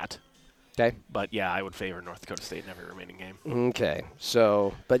there's that. Okay. But yeah, I would favor North Dakota State in every remaining game. Okay.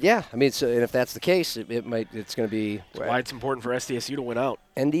 So, but yeah, I mean, so, and if that's the case, it's going to be That's why it's important for SDSU to win out.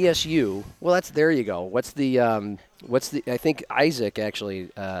 NDSU. Well, there you go. What's the I think Isaac actually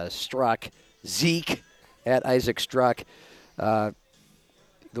struck Zeke at Isaac struck. The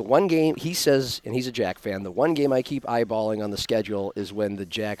one game he says, and he's a Jack fan, the one game I keep eyeballing on the schedule is when the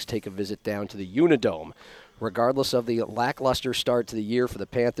Jacks take a visit down to the Unidome. Regardless of the lackluster start to the year for the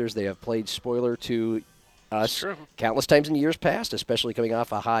Panthers, they have played spoiler to us countless times in years past, especially coming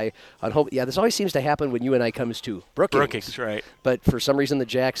off a high on hope. Yeah, this always seems to happen when UNI comes to Brookings. Brookings, right. But for some reason, the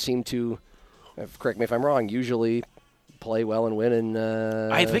Jacks seem to, correct me if I'm wrong, usually play well and win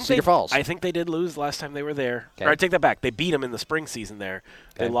in Cedar Falls. I think they did lose last time they were there. Okay. Or I take that back. They beat them in the spring season there.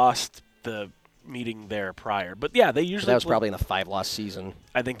 Okay. They lost the meeting there prior. But yeah, they usually So that was probably in a 5-loss season.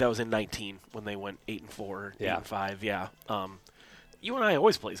 I think that was in 19 when they went 8-4, Yeah. 8-5. Yeah. UNI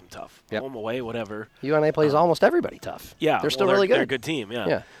always plays them tough. Yep. Home away, whatever. UNI plays almost everybody tough. Yeah, They're still well, really good. They're a good team.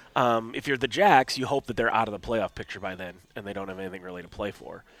 Yeah. If you're the Jacks, you hope that they're out of the playoff picture by then, and they don't have anything really to play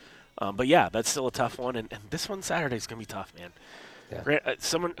for. But yeah, that's still a tough one, and this one Saturday is gonna be tough, man. Yeah.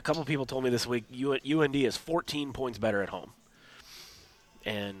 A couple people told me this week UND is 14 points better at home,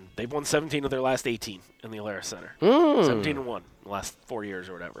 and they've won 17 of their last 18 in the Alara Center. 17-1 in the last 4 years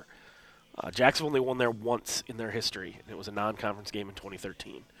or whatever. Jacks have only won there once in their history, and it was a non-conference game in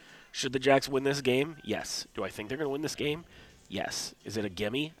 2013. Should the Jacks win this game? Yes. Do I think they're going to win this game? Yes. Is it a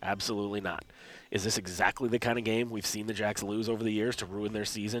gimme? Absolutely not. Is this exactly the kind of game we've seen the Jacks lose over the years to ruin their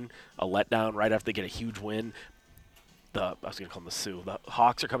season? A letdown right after they get a huge win? I was going to call them the Sioux. The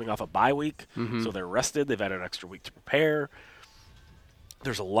Hawks are coming off a bye week, so they're rested. They've had an extra week to prepare.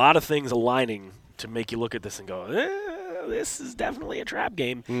 There's a lot of things aligning to make you look at this and go, this is definitely a trap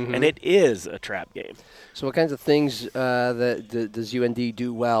game, and it is a trap game. So what kinds of things does UND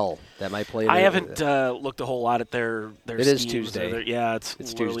do well that might play? I haven't looked a whole lot at their It is schemes Tuesday. It's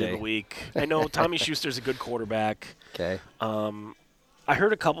early Tuesday. in the week. I know Tommy Schuster's a good quarterback. Okay. I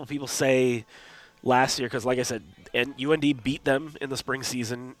heard a couple of people say last year, because like I said, and UND beat them in the spring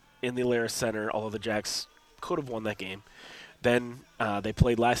season in the Alara Center, although the Jacks could have won that game. Then they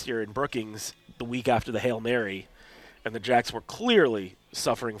played last year in Brookings the week after the Hail Mary, and the Jacks were clearly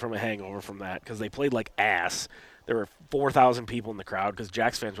suffering from a hangover from that because they played like ass. There were 4,000 people in the crowd because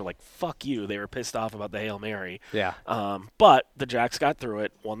Jacks fans were like, fuck you. They were pissed off about the Hail Mary. Yeah. But the Jacks got through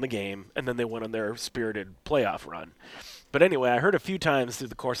it, won the game, and then they went on their spirited playoff run. But anyway, I heard a few times through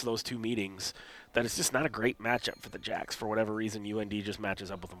the course of those two meetings that it's just not a great matchup for the Jacks. For whatever reason, UND just matches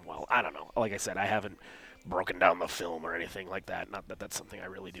up with them well. I don't know. Like I said, I haven't broken down the film or anything like that. Not that that's something I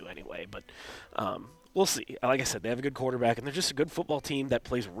really do anyway, but we'll see. Like I said, they have a good quarterback, and they're just a good football team that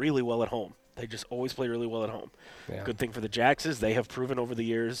plays really well at home. They just always play really well at home. Yeah. Good thing for the Jacks is they have proven over the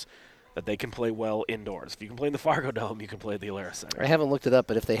years that they can play well indoors. If you can play in the Fargo Dome, you can play at the Alara Center. I haven't looked it up,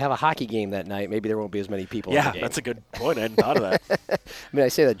 but if they have a hockey game that night, maybe there won't be as many people. Yeah, at the game. that's a good point. I hadn't thought of that. I mean, I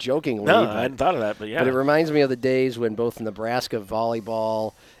say that jokingly. No, but, I hadn't thought of that, but yeah. But it reminds me of the days when both Nebraska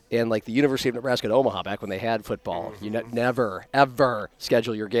volleyball and like the University of Nebraska at Omaha, back when they had football, you never, ever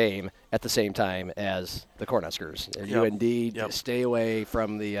schedule your game at the same time as the Cornhuskers. And UND, stay away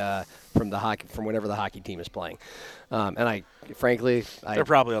from the hockey, from whenever the hockey team is playing. And frankly, they're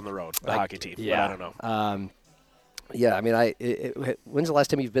probably on the road, the hockey team. Yeah, but I don't know. Yeah, I mean, when's the last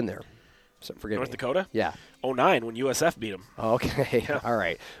time you've been there? So forgive North me. Dakota? Yeah. 09 when USF beat them. Okay. All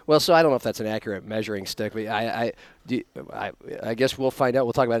right. Well, so I don't know if that's an accurate measuring stick, but I guess we'll find out.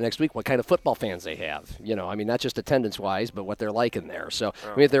 We'll talk about it next week. What kind of football fans they have? I mean, not just attendance-wise, but what they're like in there. So,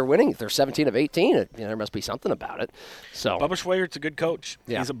 I mean, if they're winning, if they're 17 of 18, there must be something about it. So, Bubba Schweiert's a good coach.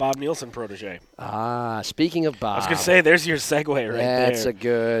 Yeah. He's a Bob Nielsen protege. Speaking of Bob, I was going to say, there's your segue right there. That's a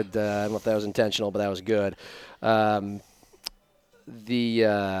good. I don't know if that was intentional, but that was good. I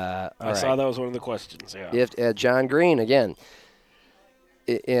saw that was one of the questions. Yeah. If John Green again,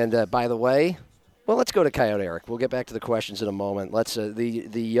 and by the way, well, let's go to Coyote Eric. We'll get back to the questions in a moment. Let's the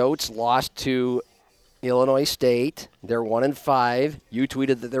Yotes lost to Illinois State. They're 1-5. You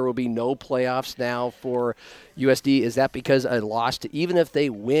tweeted that there will be no playoffs now for USD. Is that because a loss to, even if they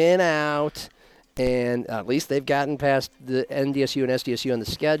win out? And at least they've gotten past the NDSU and SDSU on the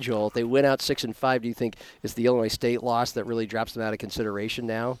schedule. If they win out 6-5, do you think it's the Illinois State loss that really drops them out of consideration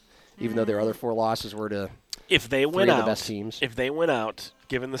now, even though their other 4 losses were to if they three win of out, the best teams? If they win out,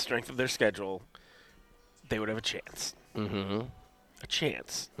 given the strength of their schedule, they would have a chance. Mm-hmm. A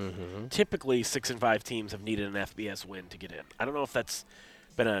chance. Mm-hmm. Typically, 6-5 teams have needed an FBS win to get in. I don't know if that's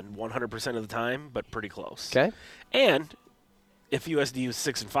been a 100% of the time, but pretty close. Okay. And if USD was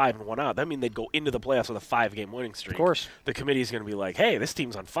 6-5 and won out, that means they'd go into the playoffs with a 5-game winning streak. Of course. The committee's going to be like, hey, this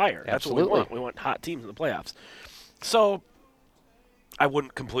team's on fire. That's Absolutely. what we want. We want hot teams in the playoffs. So I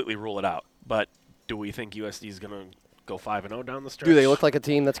wouldn't completely rule it out. But do we think USD is going to go 5-0 down the stretch? Do they look like a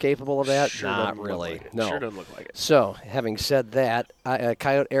team that's capable of that? Sure Not doesn't look really. like it. No. Sure doesn't look like it. So, having said that,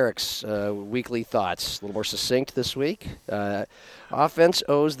 Coyote Eric's weekly thoughts, a little more succinct this week. Offense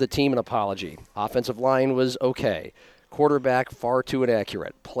owes the team an apology. Offensive line was okay. Quarterback far too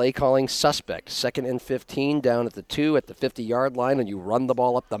inaccurate. Play calling suspect. 2nd and 15 down at the 2 at the 50-yard line, and you run the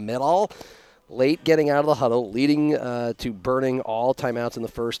ball up the middle. Late getting out of the huddle, leading to burning all timeouts in the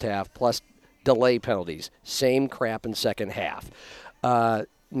first half, plus delay penalties. Same crap in second half.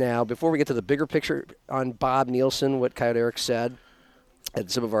 Now, before we get to the bigger picture on Bob Nielsen, what Coyote Eric said,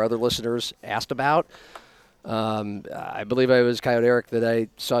 and some of our other listeners asked about, I believe it was Coyote Eric that I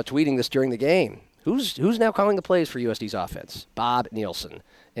saw tweeting this during the game. Who's now calling the plays for USD's offense? Bob Nielsen.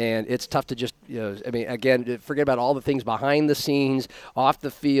 And it's tough to just, again, forget about all the things behind the scenes, off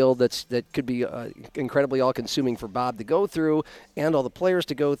the field that could be incredibly all-consuming for Bob to go through and all the players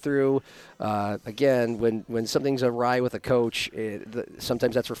to go through. Again, when something's awry with a coach,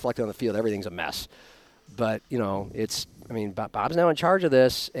 sometimes that's reflected on the field. Everything's a mess. But, Bob's now in charge of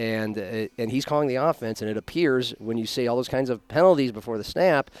this, and he's calling the offense, and it appears when you say all those kinds of penalties before the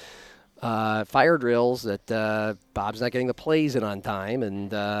snap, fire drills, that Bob's not getting the plays in on time, and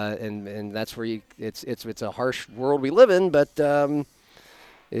that's where it's a harsh world we live in, but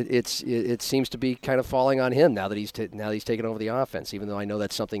it seems to be kind of falling on him now that he's taken over the offense, even though I know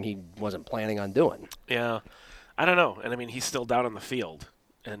that's something he wasn't planning on doing. Yeah, I don't know, and he's still down on the field,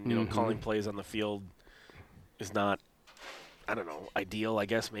 and calling plays on the field is not, I don't know, ideal, I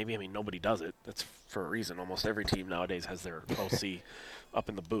guess, maybe. Nobody does it. That's for a reason. Almost every team nowadays has their OC up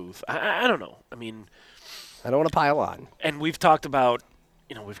in the booth. I don't know. I don't want to pile on. And we've talked about,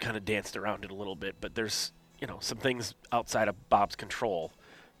 we've kind of danced around it a little bit, but there's, some things outside of Bob's control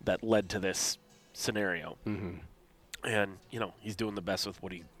that led to this scenario. Mm-hmm. And, he's doing the best with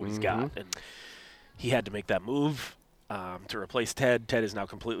what he's got. And he had to make that move to replace Ted. Ted is now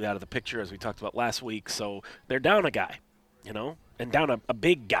completely out of the picture, as we talked about last week. So they're down a guy, and down a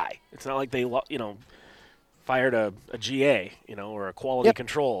big guy. It's not like they, fired a GA, or a quality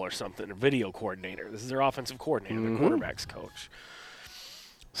control or something, a video coordinator. This is their offensive coordinator, their quarterback's coach.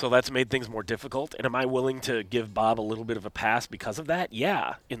 So that's made things more difficult. And am I willing to give Bob a little bit of a pass because of that?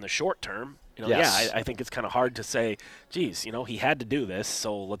 Yeah, in the short term. Yes. I think it's kind of hard to say, geez, he had to do this,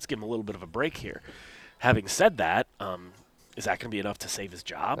 so let's give him a little bit of a break here. Having said that, is that going to be enough to save his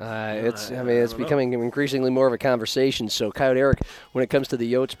job? It's becoming increasingly more of a conversation. So Coyote Eric, when it comes to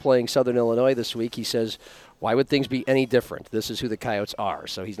the Yotes playing Southern Illinois this week, he says, why would things be any different? This is who the Coyotes are.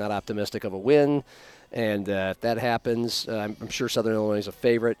 So he's not optimistic of a win. And if that happens, I'm sure Southern Illinois is a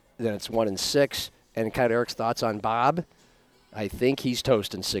favorite. Then it's 1-6. And Coyote Eric's thoughts on Bob? I think he's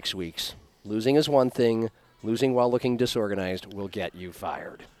toast in 6 weeks. Losing is one thing. Losing while looking disorganized will get you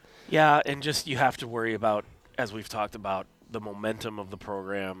fired. Yeah, and just you have to worry about, as we've talked about, the momentum of the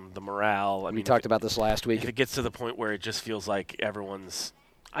program, the morale. We talked about this last week. If it gets to the point where it just feels like everyone's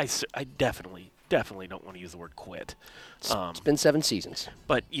 – I definitely don't want to use the word quit. It's been 7 seasons.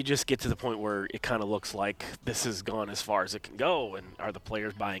 But you just get to the point where it kind of looks like this has gone as far as it can go, and are the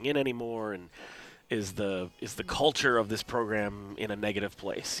players buying in anymore, and is the culture of this program in a negative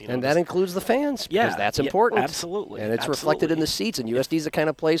place? And that includes the fans, because that's important. Absolutely. And it's reflected in the seats. And USD is the kind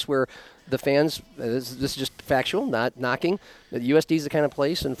of place where the fans, this is just factual, not knocking, USD is the kind of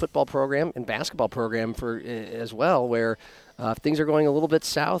place and football program and basketball program as well where things are going a little bit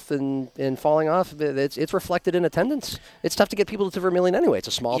south and falling off. It's reflected in attendance. It's tough to get people to Vermillion anyway. It's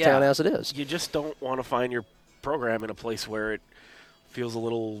a small town as it is. You just don't want to find your program in a place where it feels a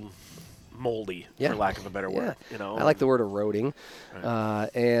little moldy, for lack of a better word. I like the word eroding.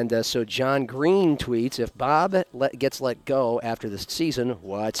 Right. So John Green tweets, if Bob gets let go after this season,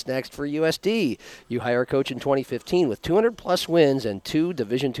 what's next for USD? You hire a coach in 2015 with 200-plus wins and 2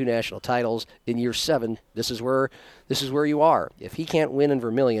 Division II national titles in year 7. This is where you are. If he can't win in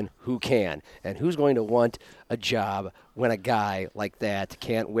Vermillion, who can? And who's going to want a job when a guy like that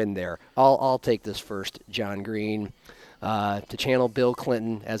can't win there? I'll take this first, John Green. To channel Bill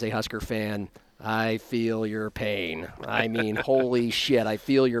Clinton as a Husker fan, I feel your pain. Holy shit, I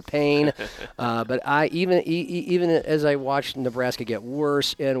feel your pain. But even as I watched Nebraska get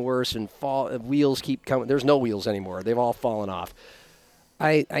worse and worse and wheels keep coming. There's no wheels anymore. They've all fallen off.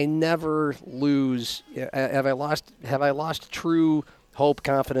 I never lose. Have I lost true hope,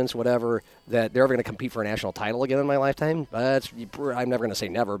 confidence, whatever, that they're ever going to compete for a national title again in my lifetime. I'm never going to say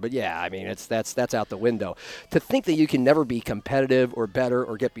never, but yeah, I mean, that's out the window. To think that you can never be competitive or better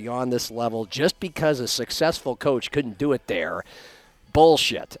or get beyond this level just because a successful coach couldn't do it there.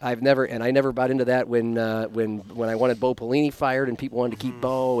 Bullshit. I never bought into that when I wanted Bo Pelini fired and people wanted to keep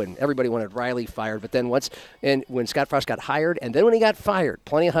Bo and everybody wanted Riley fired. But then when Scott Frost got hired and then when he got fired,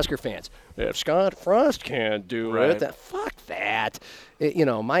 plenty of Husker fans, if Scott Frost can't do it, fuck that.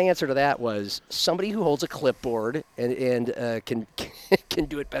 My answer to that was somebody who holds a clipboard and can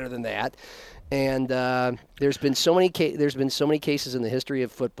do it better than that. And there's been so many cases in the history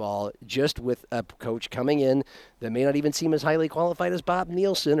of football just with a coach coming in that may not even seem as highly qualified as Bob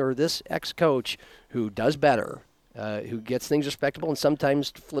Nielsen or this ex-coach who does better, who gets things respectable and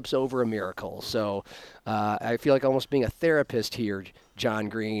sometimes flips over a miracle. So I feel like almost being a therapist here, John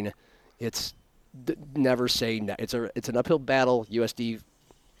Green. It's never say no. It's an uphill battle. USD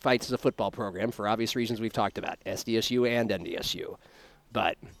fights as a football program for obvious reasons we've talked about, SDSU and NDSU,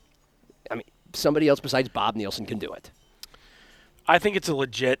 but I mean, somebody else besides Bob Nielsen can do it. I think it's a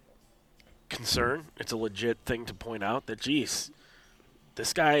legit concern. It's a legit thing to point out that, geez,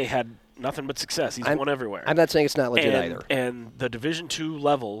 this guy had nothing but success. He's won everywhere. I'm not saying it's not legit either. And the Division II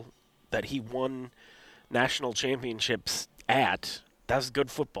level that he won national championships at, that's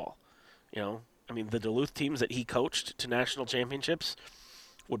good football. I mean, the Duluth teams that he coached to national championships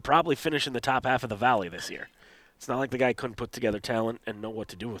would probably finish in the top half of the Valley this year. It's not like the guy couldn't put together talent and know what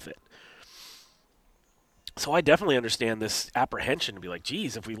to do with it. So I definitely understand this apprehension to be like,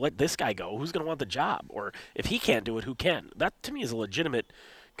 geez, if we let this guy go, who's going to want the job? Or if he can't do it, who can? That, to me, is a legitimate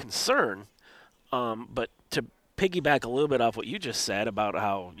concern. But to piggyback a little bit off what you just said about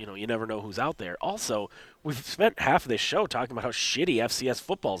how, you never know who's out there. Also, we've spent half of this show talking about how shitty FCS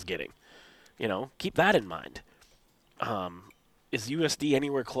football's getting. Keep that in mind. Is USD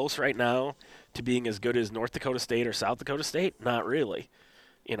anywhere close right now to being as good as North Dakota State or South Dakota State? Not really.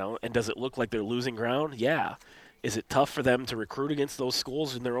 And does it look like they're losing ground? Yeah. Is it tough for them to recruit against those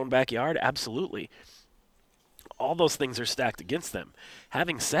schools in their own backyard? Absolutely. All those things are stacked against them.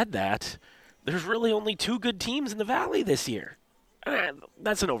 Having said that, there's really only 2 good teams in the Valley this year.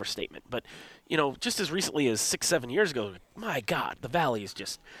 That's an overstatement. But, just as recently as 6-7 years ago, my God, the Valley is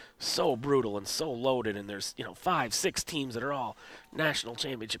just so brutal and so loaded. And there's, 5-6 teams that are all national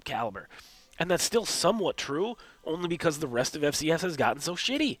championship caliber. And that's still somewhat true, only because the rest of FCS has gotten so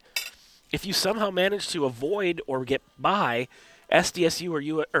shitty. If you somehow manage to avoid or get by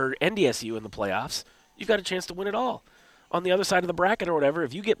SDSU or NDSU in the playoffs, you've got a chance to win it all. On the other side of the bracket or whatever,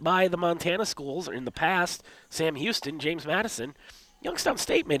 if you get by the Montana schools, or in the past, Sam Houston, James Madison, Youngstown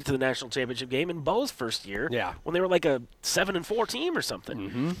State made it to the national championship game in Bo's first year when they were like a 7-4 team or something.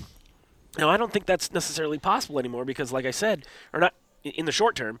 Mm-hmm. Now, I don't think that's necessarily possible anymore because, like I said, or not in the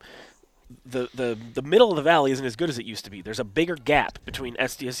short term, the middle of the Valley isn't as good as it used to be. There's a bigger gap between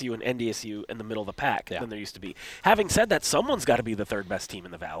SDSU and NDSU in the middle of the pack than there used to be. Having said that, someone's got to be the 3rd best team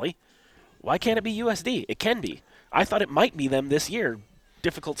in the Valley. Why can't it be USD? It can be. I thought it might be them this year,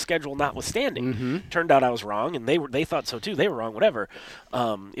 difficult schedule notwithstanding. Mm-hmm. Turned out I was wrong, and they thought so too. They were wrong, whatever.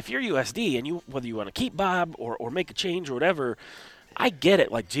 If you're USD and whether you want to keep Bob or make a change or whatever, I get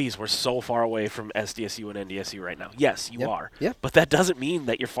it. Like, geez, we're so far away from SDSU and NDSU right now. Yes, you are. Yep. But that doesn't mean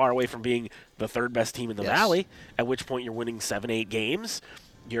that you're far away from being the 3rd best team in the Valley, at which point you're winning 7-8 games.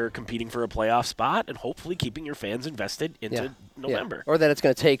 You're competing for a playoff spot and hopefully keeping your fans invested into November. Or that it's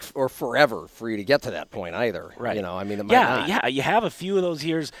going to take forever for you to get to that point either. Right. It might not. Yeah, you have a few of those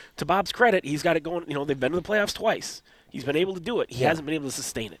years. To Bob's credit, he's got it going. They've been to the playoffs twice. He's been able to do it. He hasn't been able to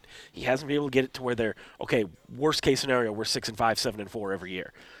sustain it. He hasn't been able to get it to where they're, okay, worst case scenario, we're 6-5, 7-4 every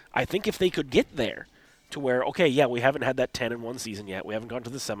year. I think if they could get there to where, okay, yeah, we haven't had that 10-1 season yet. We haven't gone to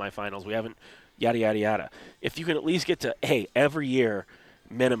the semifinals. We haven't yada, yada, yada. If you can at least get to, hey, every year,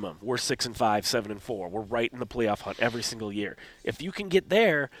 minimum, we're 6-5, 7-4. We're right in the playoff hunt every single year. If you can get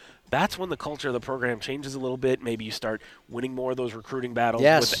there, that's when the culture of the program changes a little bit. Maybe you start winning more of those recruiting battles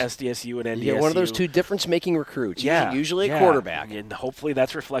with SDSU and NDSU. You get one of those 2 difference-making recruits, usually a yeah. quarterback. And hopefully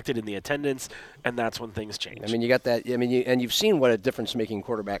that's reflected in the attendance, and that's when things change. I mean, you got that. I mean, and you've seen what a difference-making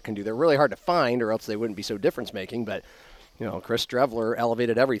quarterback can do. They're really hard to find, or else they wouldn't be so difference-making. But, Chris Drevler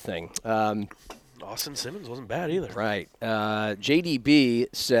elevated everything. Austin Simmons wasn't bad either. Right. JDB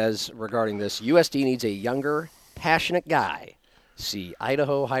says regarding this, USD needs a younger, passionate guy. See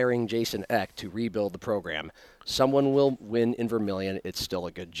Idaho hiring Jason Eck to rebuild the program. Someone will win in Vermilion. It's still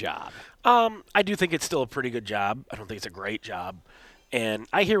a good job. I do think it's still a pretty good job. I don't think it's a great job. And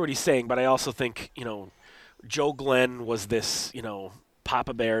I hear what he's saying, but I also think, Joe Glenn was this,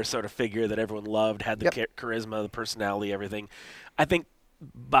 Papa Bear sort of figure that everyone loved, had the charisma, the personality, everything. I think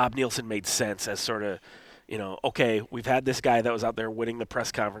Bob Nielsen made sense as sort of, okay, we've had this guy that was out there winning the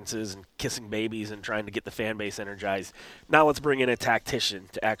press conferences and kissing babies and trying to get the fan base energized. Now let's bring in a tactician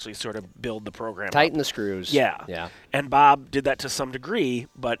to actually sort of build the program Tighten up. the screws. Yeah. Yeah. And Bob did that to some degree,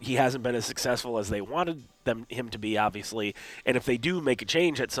 but he hasn't been as successful as they wanted him to be, obviously. And if they do make a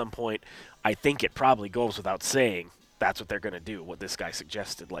change at some point, I think it probably goes without saying that's what they're going to do, what this guy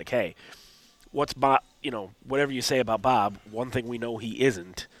suggested. Like, hey, what's Bob, whatever you say about Bob, one thing we know he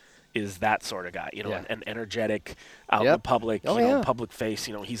isn't is that sort of guy, Yeah. an energetic, out in the public, Oh, yeah. public face.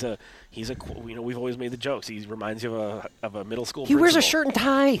 He's a, we've always made the jokes. He reminds you of a middle school He wears a principal. shirt and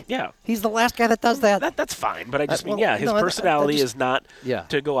tie. Yeah. He's the last guy that does that. That's fine, but I just mean, well, his no, I personality just- is not Yeah.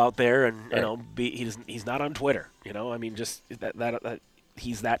 to go out there and Right. he's not on Twitter. I mean, just that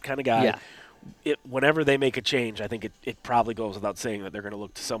he's that kind of guy. Yeah. Whenever they make a change, I think it probably goes without saying that they're going to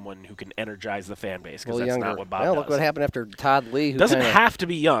look to someone who can energize the fan base, because Well, that's younger. not what Bob well, does. look what happened after Todd Lee. Who Doesn't kinda, have to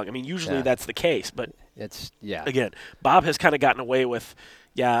be young. I mean, usually Yeah. that's the case, but It's yeah. again, Bob has kind of gotten away with,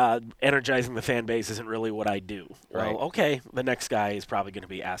 energizing the fan base isn't really what I do. Right. Well, okay, the next guy is probably going to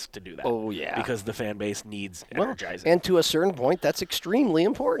be asked to do that. Oh, yeah. because the fan base needs Well, energizing. and to a certain point, that's extremely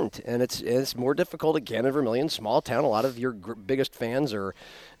important, and it's more difficult at Cannon Vermilion, small town. A lot of your biggest fans are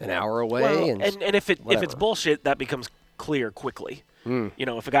an hour away, Well, and if it's whatever. bullshit, that becomes clear quickly.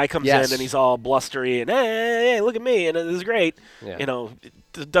 If a guy comes Yes. in and he's all blustery and hey, look at me, and this is great. Yeah.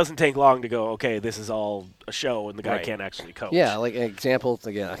 It doesn't take long to go, okay, this is all a show, and the guy Right. can't actually coach. Yeah, like an example,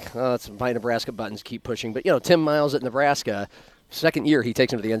 again, that's my Nebraska buttons keep pushing. But, Tim Miles at Nebraska, second year, he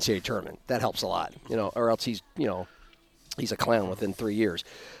takes him to the NCAA tournament. That helps a lot, or else he's a clown within 3 years.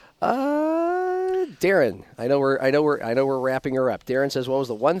 Darren, I know we're wrapping her up. Darren says, what was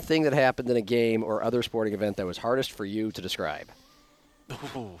the one thing that happened in a game or other sporting event that was hardest for you to describe?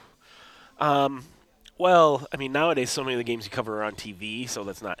 Well, I mean, nowadays so many of the games you cover are on TV, so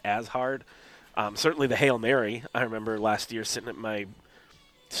that's not as hard. Certainly the Hail Mary. I remember last year sitting at my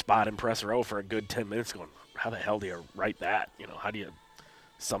spot in press row for a good 10 minutes going, how the hell do you write that? How do you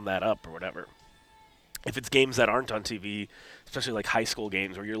sum that up or whatever? If it's games that aren't on TV, especially like high school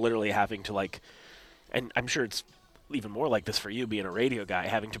games where you're literally having to and I'm sure it's even more like this for you being a radio guy,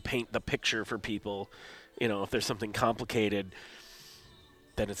 having to paint the picture for people, if there's something complicated,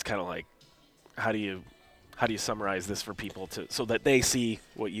 then it's kind of like, how do you summarize this for people so that they see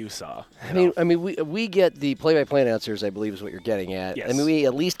what you saw? I mean, we get the play-by-play announcers, I believe, is what you're getting at. Yes. I mean, we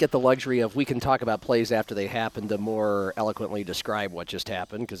at least get the luxury of we can talk about plays after they happen to more eloquently describe what just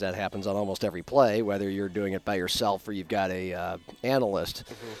happened, because that happens on almost every play, whether you're doing it by yourself or you've got a analyst.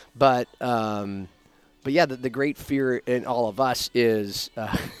 Mm-hmm. But yeah, the great fear in all of us is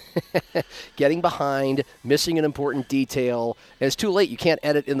getting behind, missing an important detail, and it's too late. You can't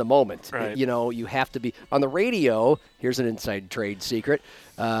edit in the moment. Right. You have to be on the radio. Here's an inside trade secret.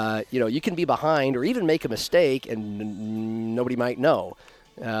 You can be behind or even make a mistake, and nobody might know.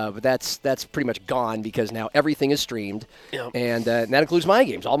 But that's pretty much gone because now everything is streamed, Yep. and that includes my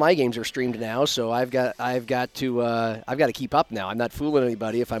games. All my games are streamed now, so I've got to keep up now. I'm not fooling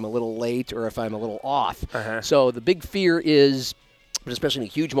anybody if I'm a little late or if I'm a little off. Uh-huh. So the big fear is, but especially in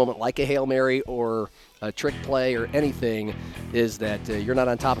a huge moment like a Hail Mary or a trick play or anything, is that you're not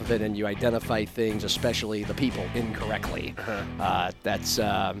on top of it and you identify things, especially the people, incorrectly. Uh-huh. That's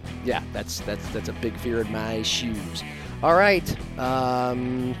a big fear in my shoes. All right,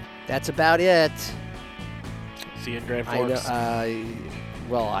 that's about it. See you in Grand I Forks. know.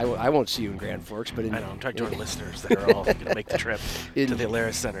 I won't see you in Grand Forks, but I know. I'm talking to our listeners that are all going to make the trip to the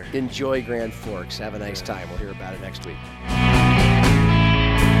Alaris Center. enjoy Grand Forks. Have a nice time. We'll hear about it next week.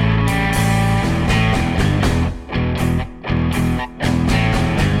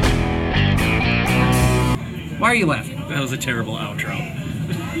 Why are you laughing? That was a terrible outro.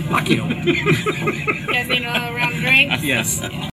 Fuck you. Casino around drinks? Yes.